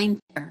that line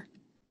thicker.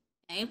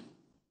 Okay.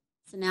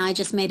 So now I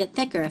just made it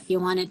thicker. If you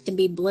want it to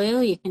be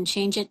blue, you can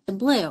change it to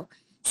blue.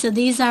 So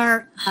these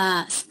are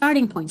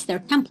starting points. They're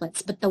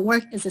templates, but the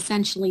work is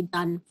essentially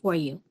done for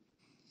you.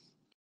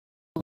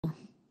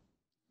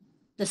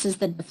 This is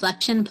the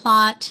deflection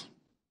plot.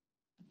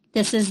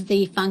 This is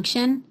the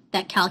function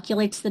that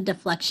calculates the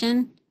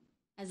deflection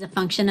as a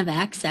function of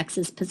x. X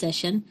is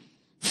position.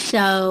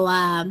 So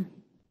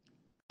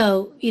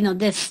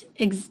this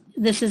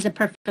is a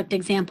perfect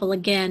example,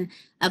 again,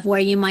 of where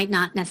you might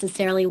not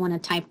necessarily want to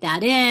type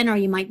that in, or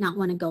you might not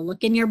want to go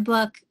look in your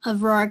book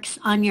of Rourke's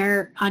on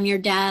your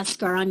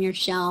desk or on your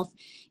shelf.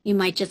 You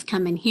might just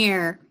come in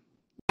here,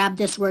 grab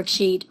this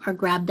worksheet, or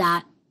grab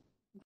that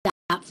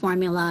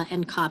formula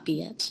and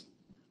copy it.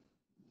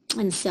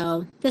 And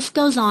so this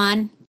goes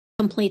on,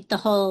 complete the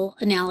whole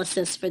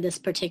analysis for this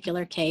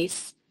particular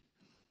case.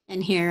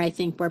 And here I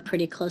think we're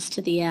pretty close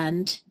to the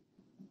end.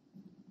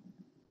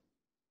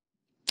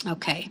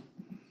 Okay,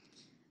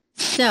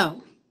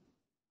 so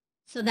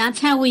that's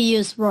how we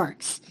use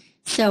Rourke's.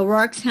 So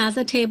Rourke's has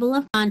a table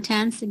of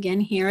contents. Again,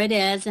 here it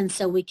is. And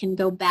so we can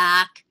go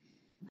back.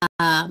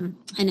 And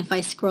if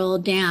I scroll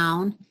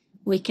down,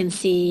 we can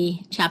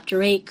see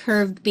Chapter 8,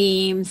 curved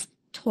beams,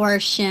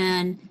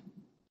 torsion,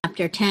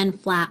 Chapter 10,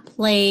 flat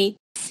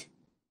plates,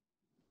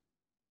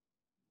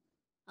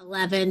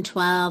 11,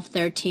 12,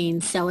 13.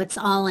 So it's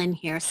all in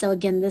here. So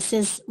again, this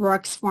is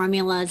Rourke's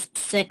formulas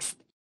 6th.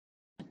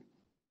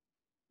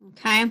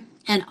 Okay,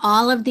 and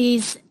all of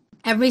these,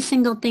 every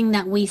single thing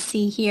that we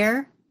see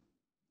here,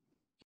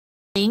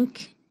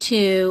 link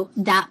to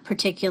that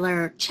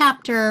particular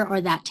chapter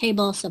or that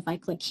table. So if I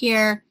click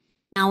here,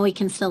 now we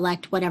can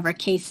select whatever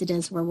case it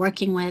is we're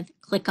working with,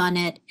 click on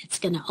it, it's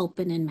going to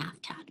open in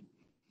Mathcad.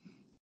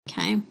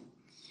 Okay,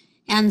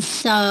 and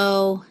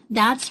so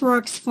that's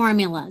Rourke's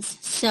formulas.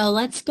 So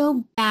let's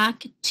go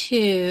back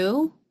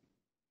to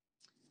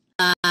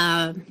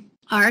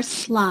our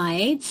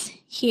slides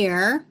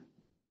here.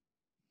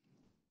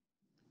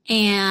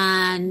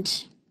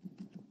 And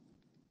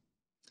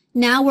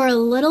now we're a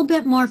little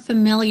bit more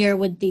familiar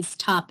with these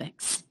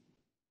topics.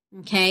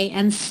 Okay,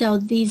 and so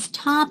these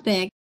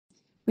topics,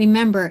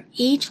 remember,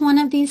 each one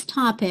of these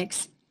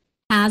topics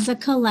has a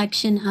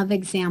collection of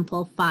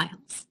example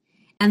files.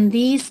 And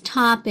these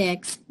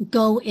topics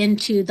go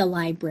into the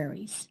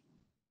libraries.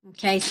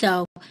 Okay,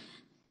 so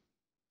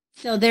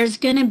there's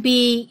going to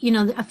be,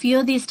 a few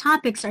of these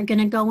topics are going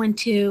to go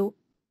into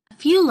a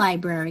few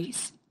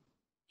libraries.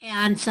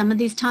 And some of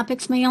these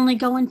topics may only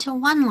go into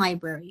one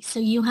library. So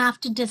you have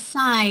to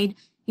decide,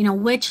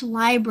 which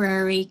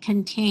library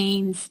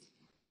contains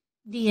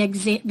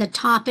the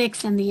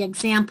topics and the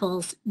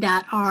examples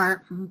that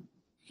are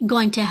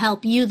going to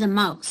help you the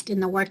most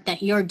in the work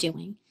that you're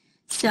doing.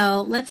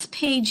 So let's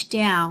page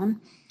down.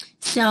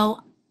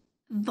 So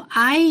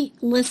I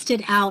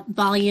listed out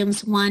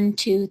volumes 1,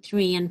 2,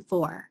 3, and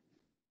 4.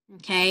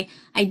 Okay,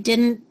 I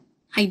didn't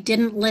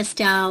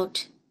list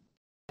out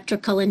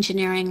electrical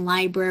engineering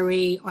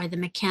library or the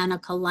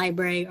mechanical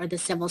library or the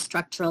civil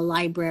structural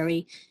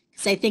library,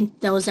 because I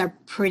think those are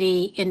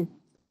pretty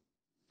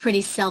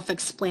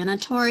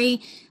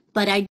self-explanatory.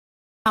 But I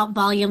out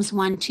volumes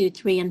 1, 2,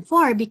 3, and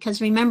 4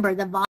 because remember,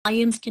 the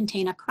volumes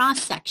contain a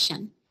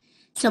cross-section.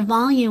 So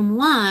volume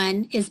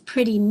 1 is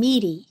pretty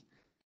meaty.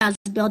 It has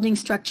building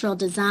structural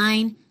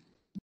design,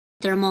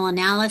 thermal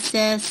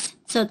analysis.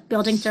 So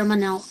building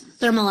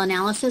thermal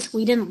analysis,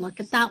 we didn't look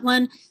at that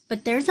one,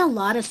 but there's a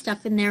lot of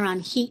stuff in there on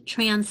heat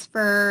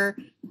transfer,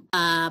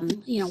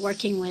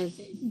 working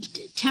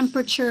with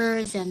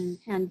temperatures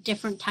and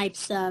different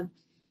types of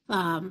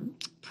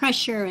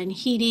pressure and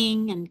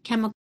heating and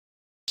chemical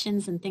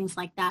reactions and things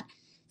like that.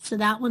 So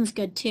that one's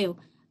good too.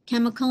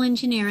 Chemical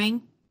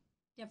engineering,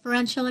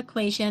 differential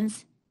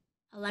equations,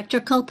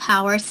 electrical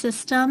power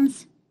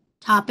systems,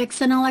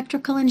 topics in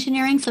electrical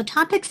engineering. So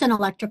topics in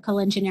electrical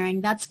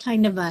engineering, that's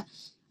kind of a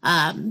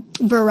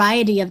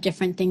variety of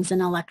different things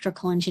in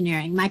electrical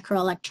engineering,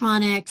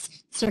 microelectronics,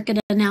 circuit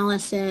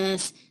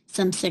analysis,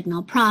 some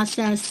signal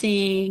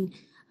processing,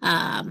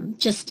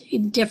 just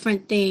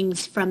different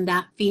things from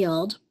that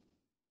field.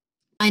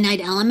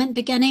 Finite element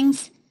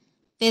beginnings,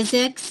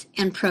 physics,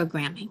 and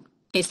programming.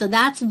 Okay, so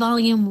that's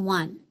volume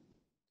 1.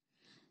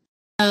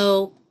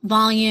 So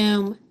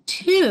volume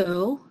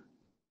 2,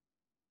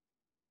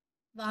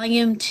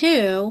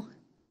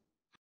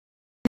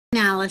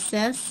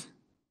 analysis,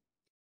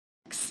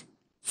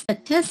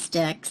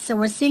 statistics. So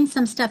we're seeing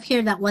some stuff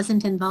here that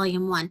wasn't in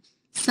volume 1.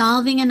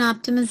 Solving and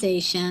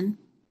optimization,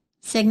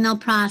 signal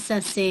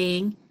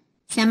processing,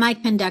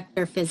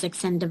 semiconductor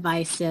physics and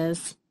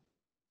devices,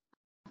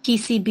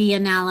 PCB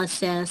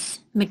analysis,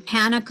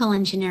 mechanical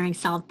engineering,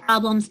 solved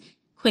problems,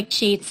 quick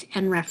sheets,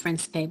 and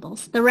reference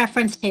tables. The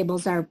reference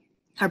tables are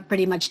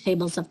pretty much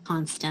tables of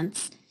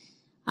constants.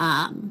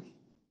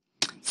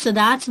 So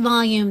that's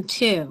volume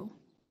 2.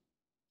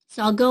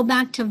 So I'll go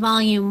back to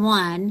volume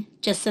 1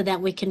 just so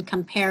that we can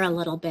compare a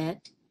little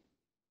bit.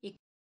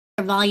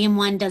 Volume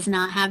 1 does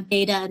not have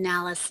data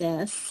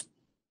analysis,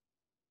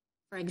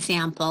 for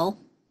example.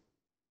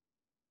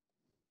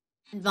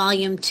 And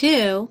volume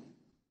 2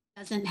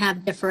 doesn't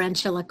have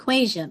differential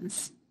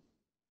equations.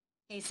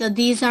 Okay, so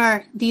these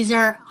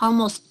are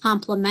almost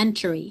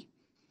complementary.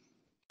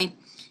 Okay?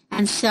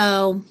 And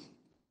so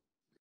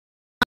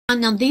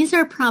now these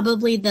are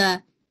probably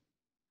the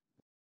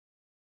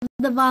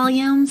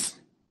volumes.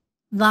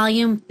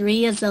 Volume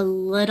 3 is a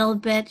little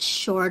bit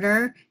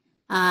shorter.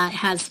 It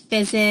has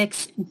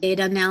physics,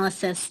 data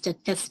analysis,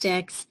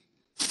 statistics,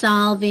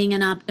 solving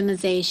and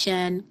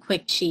optimization,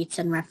 quick sheets,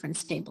 and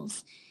reference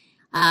tables.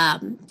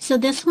 So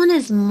this one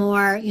is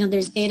more,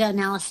 there's data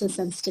analysis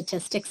and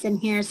statistics in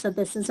here, so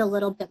this is a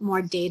little bit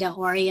more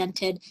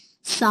data-oriented.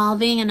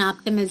 Solving and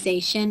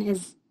optimization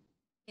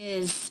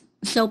is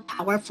so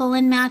powerful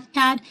in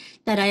Mathcad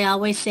that I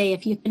always say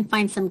if you can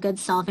find some good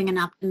solving and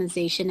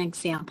optimization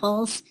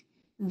examples,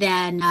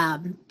 then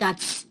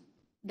that's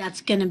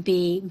going to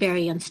be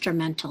very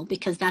instrumental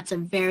because that's a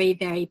very,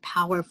 very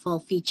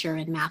powerful feature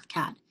in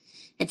Mathcad.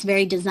 It's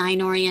very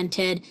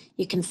design-oriented.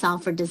 You can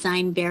solve for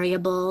design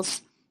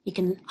variables. You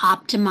can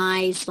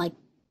optimize, like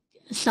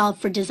solve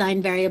for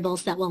design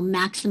variables that will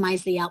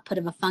maximize the output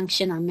of a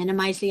function or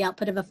minimize the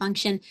output of a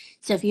function.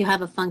 So if you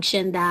have a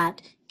function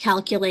that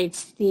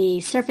calculates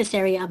the surface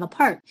area of a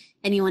part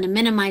and you want to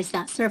minimize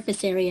that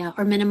surface area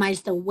or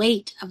minimize the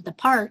weight of the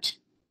part,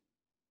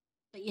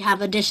 but you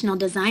have additional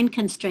design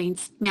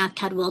constraints,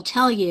 Mathcad will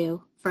tell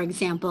you, for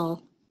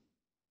example,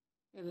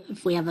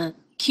 if we have a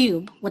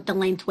cube, what the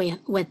length,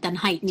 width, and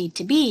height need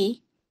to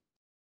be,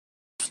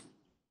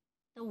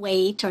 the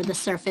weight or the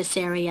surface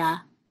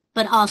area,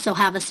 but also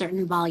have a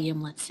certain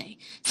volume, let's say.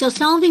 So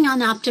solving on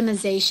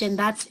optimization,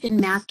 that's in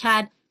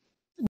Mathcad,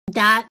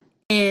 that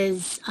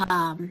is,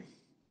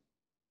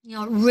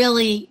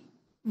 really,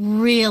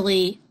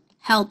 really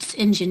helps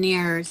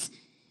engineers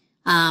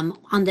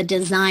on the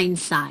design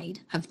side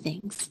of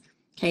things.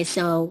 Okay,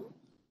 so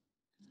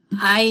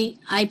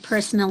I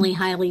personally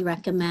highly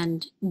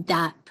recommend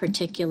that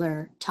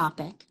particular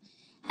topic.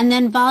 And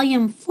then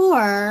volume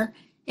 4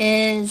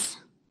 is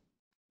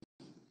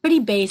pretty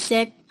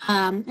basic.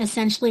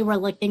 Essentially, we're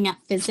looking at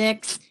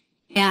physics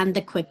and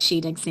the quick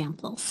sheet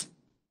examples.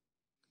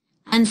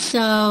 And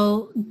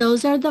so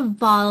those are the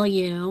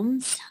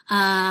volumes.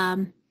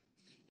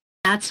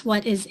 That's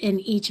what is in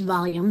each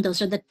volume.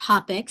 Those are the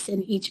topics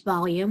in each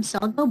volume. So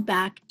I'll go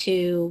back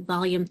to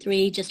volume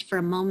 3 just for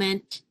a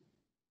moment.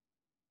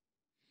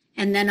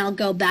 And then I'll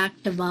go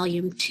back to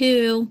volume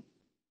 2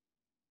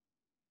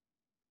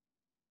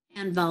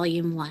 and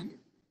volume 1.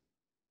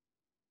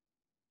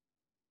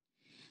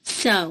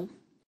 So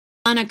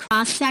on a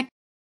cross-section,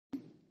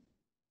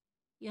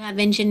 you have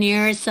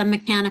engineers, some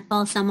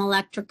mechanical, some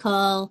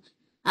electrical.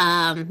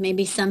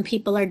 Maybe some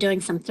people are doing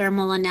some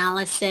thermal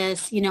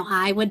analysis.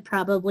 I would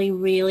probably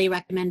really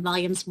recommend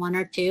volumes 1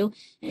 or 2.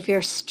 If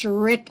you're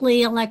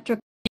strictly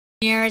electrical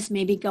engineers,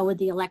 maybe go with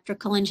the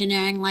electrical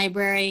engineering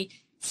library.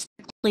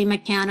 Strictly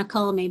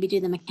mechanical, maybe do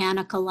the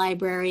mechanical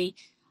library.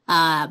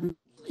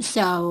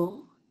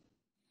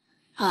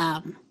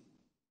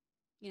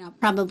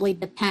 Probably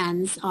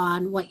depends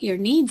on what your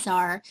needs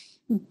are,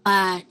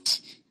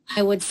 but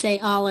I would say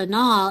all in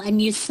all,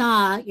 and you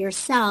saw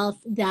yourself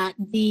that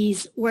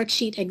these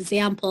worksheet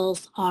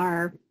examples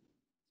are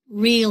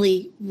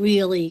really,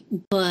 really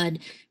good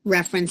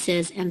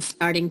references and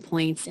starting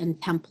points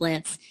and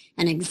templates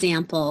and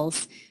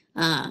examples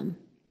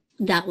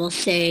that will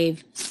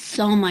save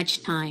so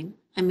much time.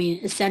 I mean,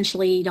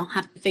 essentially, you don't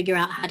have to figure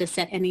out how to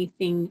set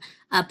anything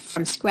up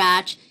from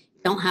scratch.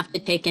 You don't have to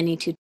take any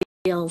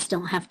tutorials,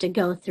 don't have to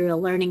go through a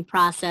learning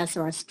process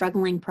or a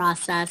struggling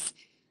process.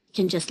 You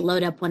can just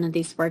load up one of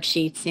these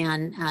worksheets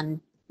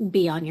and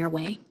be on your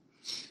way.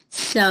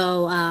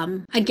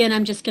 So again,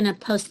 I'm just going to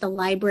post the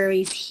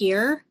libraries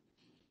here.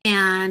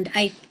 And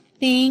I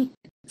think,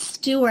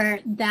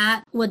 Stuart,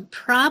 that would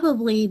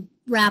probably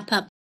wrap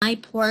up my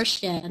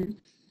portion.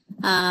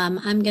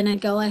 I'm going to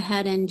go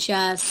ahead and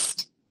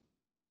just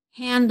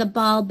hand the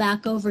ball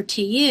back over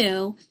to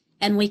you,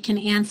 and we can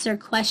answer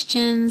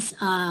questions,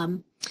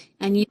 and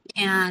you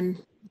can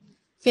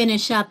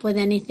finish up with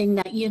anything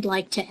that you'd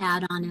like to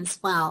add on as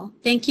well.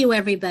 Thank you,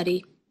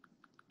 everybody.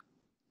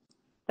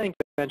 Thank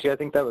you, Angie. I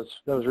think that was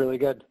really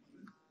good.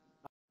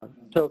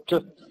 So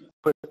just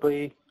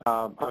quickly,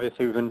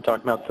 obviously we've been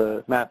talking about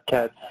the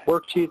Mathcad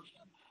worksheets.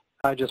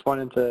 I just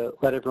wanted to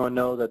let everyone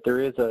know that there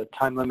is a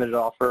time-limited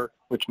offer,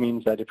 which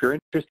means that if you're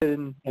interested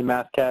in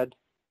Mathcad,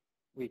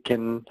 we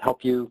can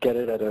help you get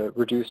it at a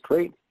reduced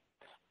rate.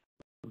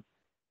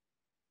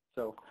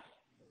 So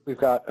we've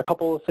got a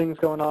couple of things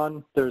going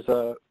on. There's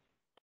a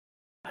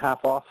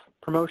half-off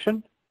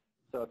promotion.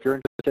 So if you're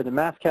interested in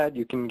Mathcad,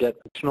 you can get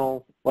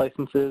additional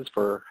licenses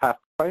for half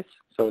price.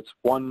 So it's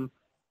one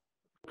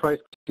price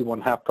to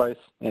one half price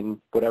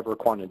in whatever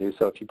quantity.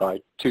 So if you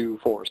buy 2,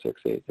 4,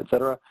 6, 8,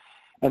 etc.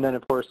 And then,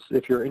 of course,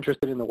 if you're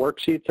interested in the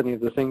worksheets, any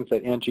of the things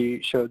that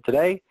Angie showed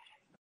today,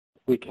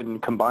 we can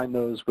combine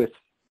those with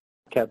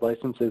CAD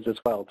licenses as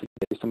well to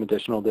get you some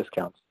additional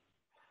discounts.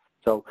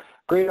 So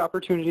great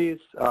opportunities,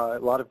 a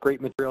lot of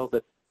great material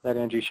that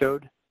Angie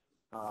showed.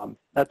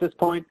 At this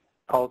point,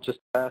 I'll just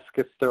ask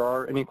if there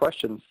are any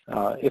questions.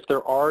 If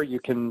there are, you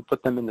can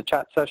put them in the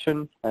chat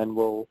session and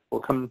we'll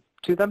come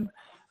to them.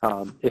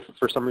 If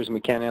for some reason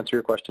we can't answer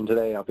your question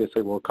today,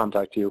 obviously we'll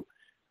contact you,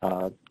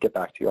 get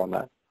back to you on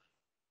that.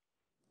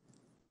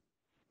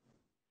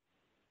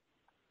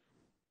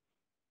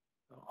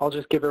 I'll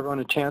just give everyone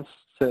a chance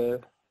to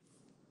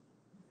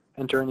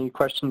enter any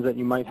questions that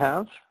you might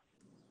have.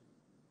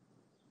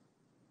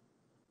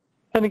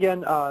 And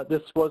again,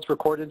 this was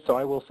recorded, so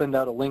I will send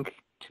out a link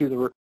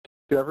to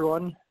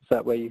everyone, so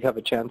that way you have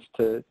a chance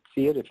to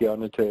see it if you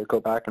wanted to go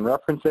back and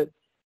reference it.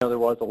 I know there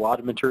was a lot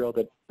of material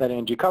that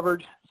Angie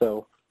covered,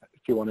 so if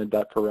you wanted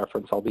that for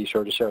reference, I'll be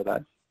sure to share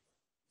that.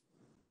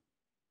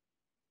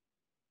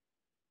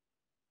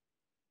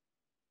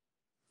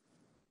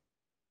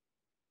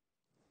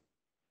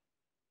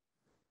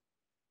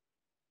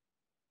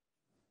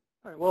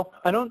 All right, well,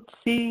 I don't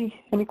see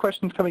any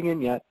questions coming in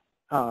yet.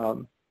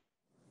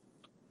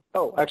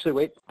 Oh, actually,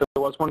 wait,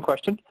 there was one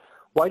question.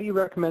 Why do you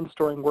recommend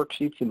storing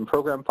worksheets in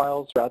program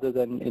files rather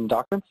than in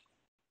documents?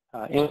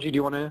 Angie, do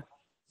you want to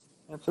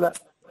answer that?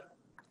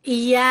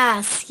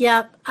 Yes,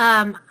 yep.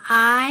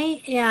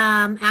 I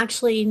am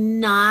actually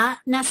not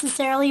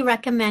necessarily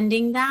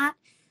recommending that.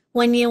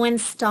 When you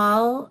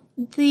install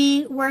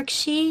the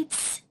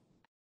worksheets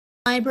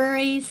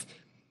libraries,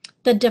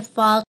 the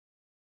default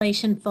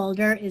installation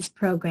folder is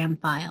program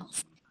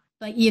files.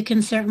 But you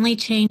can certainly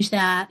change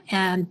that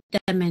and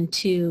put them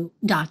into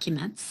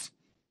documents.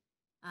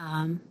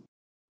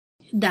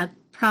 That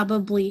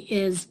probably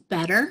is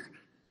better.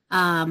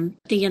 The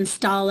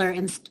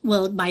installer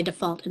will by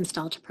default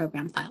install to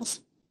program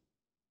files.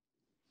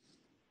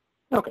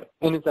 Okay,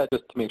 and is that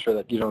just to make sure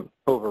that you don't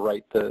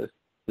overwrite the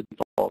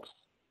defaults?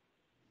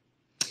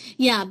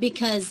 Yeah,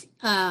 because,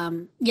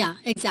 yeah,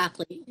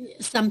 exactly.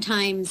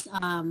 Sometimes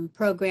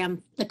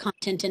the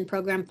content in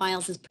program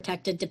files is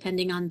protected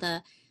depending on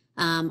the,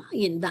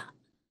 the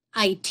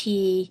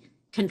IT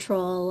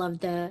control of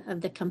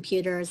the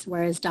computers,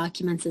 whereas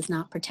documents is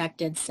not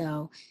protected.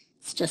 So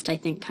it's just, I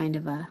think, kind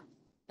of a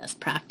best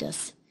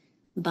practice.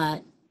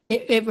 But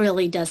it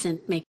really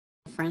doesn't make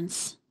a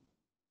difference.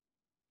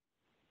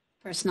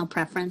 Personal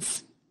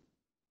preference.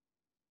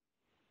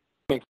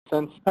 Makes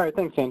sense. All right,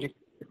 thanks, Angie.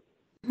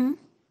 Mm-hmm.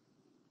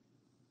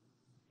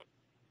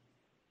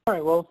 All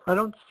right, well, I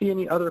don't see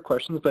any other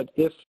questions, but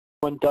if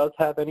one does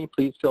have any,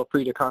 please feel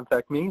free to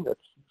contact me. That's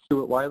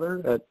Stuart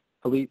Weiler at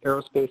Elite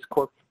Aerospace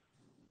Corp.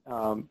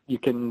 You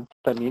can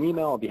send me an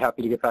email. I'll be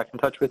happy to get back in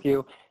touch with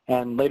you.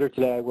 And later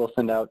today, I will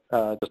send out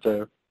just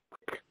a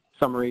quick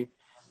summary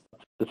of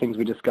the things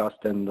we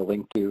discussed and the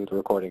link to the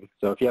recording.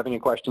 So if you have any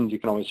questions, you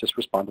can always just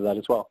respond to that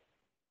as well.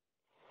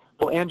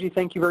 Well, Angie,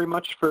 thank you very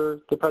much for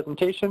the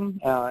presentation.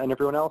 And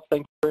everyone else,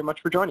 thank you very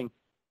much for joining.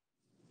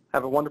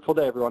 Have a wonderful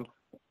day, everyone.